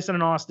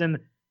Austin,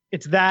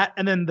 it's that.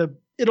 And then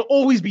it'll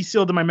always be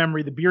sealed in my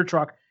memory, the beer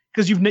truck,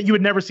 because you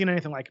had never seen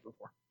anything like it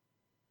before.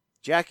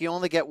 Jack, you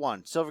only get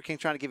one. Silver King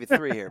trying to give you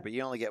 3 here, but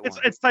you only get one.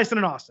 It's Tyson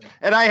and Austin.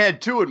 And I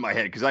had 2 in my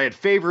head because I had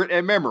favorite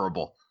and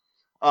memorable.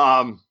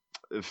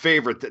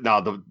 Favorite,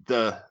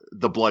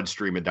 the blood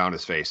streaming down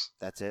his face.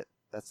 That's it.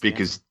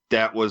 Because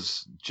that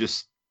was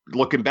just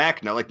looking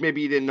back now. Like,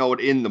 maybe you didn't know it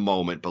in the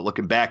moment, but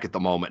looking back at the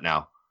moment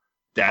now,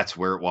 that's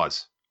where it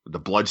was. The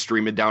blood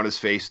streaming down his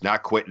face,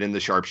 not quitting in the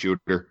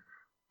sharpshooter,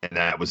 and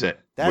that was it.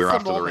 We're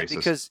off to the races.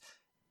 Because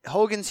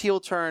Hogan's heel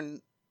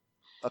turn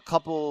a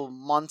couple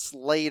months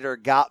later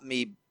got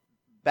me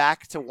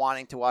back to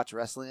wanting to watch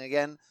wrestling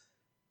again.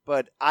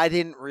 But I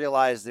didn't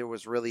realize there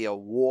was really a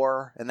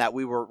war and that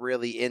we were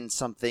really in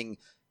something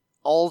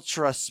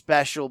ultra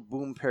special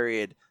boom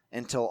period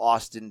until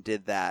Austin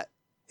did that.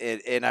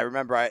 And I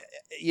remember, I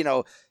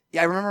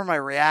remember my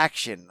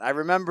reaction. I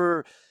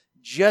remember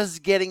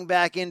just getting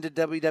back into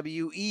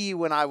WWE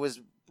when I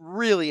was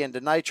really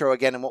into Nitro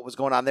again and what was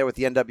going on there with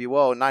the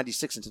NWO in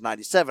 96 into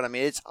 97. I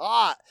mean, it's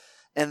hot.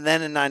 And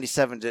then in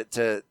 97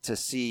 to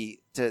see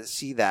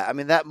that. I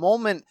mean, that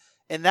moment.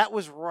 And that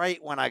was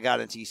right when I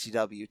got into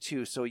ECW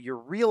too. So you're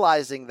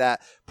realizing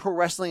that pro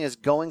wrestling is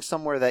going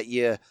somewhere that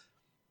you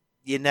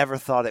never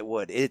thought it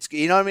would. It's,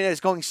 you know what I mean? It's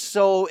going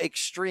so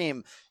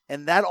extreme.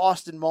 And that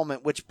Austin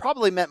moment, which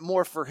probably meant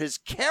more for his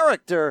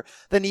character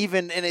than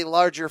even in a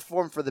larger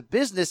form for the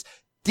business,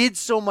 did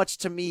so much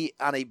to me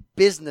on a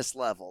business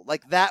level.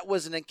 Like, that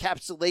was an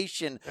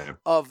encapsulation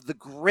of the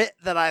grit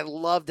that I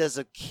loved as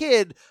a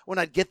kid when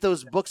I'd get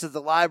those books at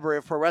the library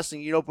of pro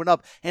wrestling. You'd open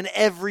up and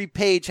every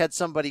page had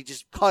somebody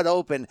just cut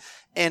open,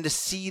 and to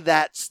see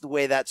that's the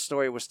way that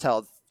story was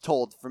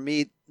told, for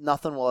me,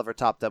 nothing will ever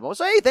top that.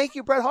 So, hey, thank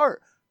you, Bret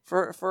Hart,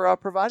 for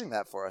providing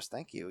that for us.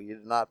 Thank you. You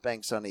did not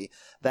bang Sonny.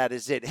 That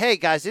is it. Hey,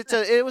 guys,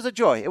 it was a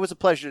joy. It was a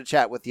pleasure to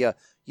chat with you.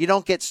 You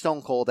don't get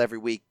Stone Cold every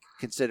week,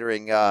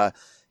 considering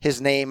his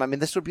name. I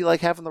mean, this would be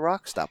like having The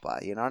Rock stop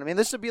by, you know what I mean?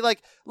 This would be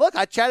like, look,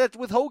 I chatted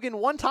with Hogan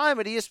one time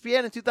at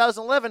ESPN in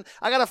 2011.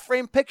 I got a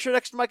framed picture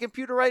next to my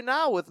computer right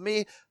now with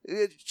me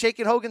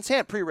shaking Hogan's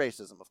hand.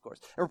 Pre-racism, of course.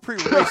 Or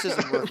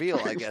pre-racism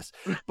reveal, I guess.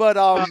 But,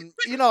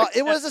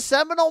 it was a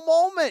seminal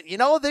moment. You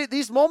know,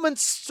 these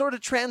moments sort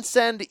of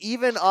transcend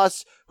even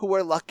us who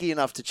are lucky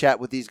enough to chat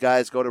with these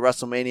guys, go to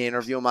WrestleMania,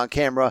 interview them on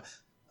camera.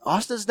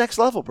 Austin's next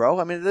level, bro.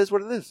 I mean, it is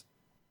what it is.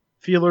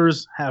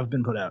 Feelers have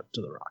been put out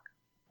to The Rock.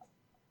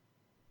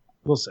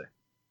 We'll see.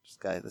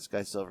 This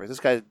guy Silver. This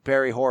guy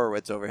Barry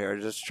Horowitz over here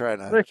just trying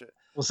to.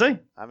 We'll see.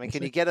 I mean,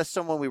 can you get us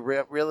someone we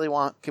really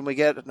want? Can we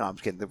get? No, I'm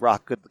just kidding. The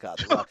Rock. Good God.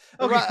 The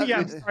Rock. Okay,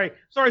 yeah.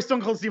 Sorry.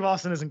 Stone Cold Steve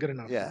Austin isn't good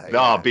enough. Yeah. No,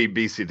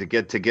 BBC to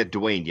get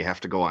Dwayne, you have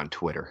to go on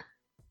Twitter.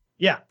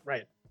 Yeah.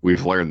 Right.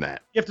 We've learned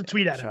that. You have to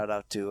tweet at him.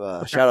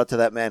 Shout out to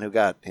that man who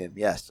got him.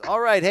 Yes. All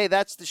right. Hey,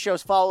 that's the show.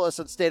 Follow us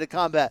on State of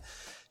Combat.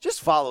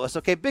 Just follow us,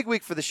 okay? Big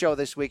week for the show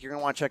this week. You're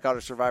going to want to check out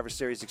our Survivor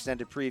Series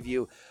extended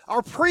preview.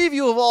 Our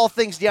preview of all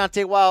things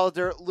Deontay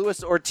Wilder,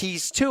 Luis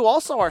Ortiz 2.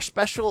 Also, our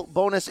special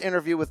bonus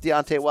interview with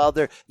Deontay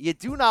Wilder. You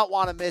do not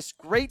want to miss.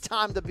 Great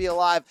time to be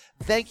alive.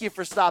 Thank you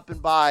for stopping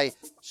by.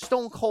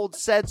 Stone Cold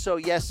said so.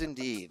 Yes,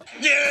 indeed.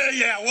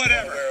 Yeah,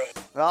 whatever.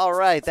 All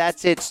right.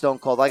 That's it, Stone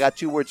Cold. I got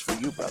 2 words for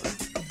you, brother.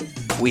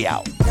 We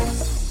out.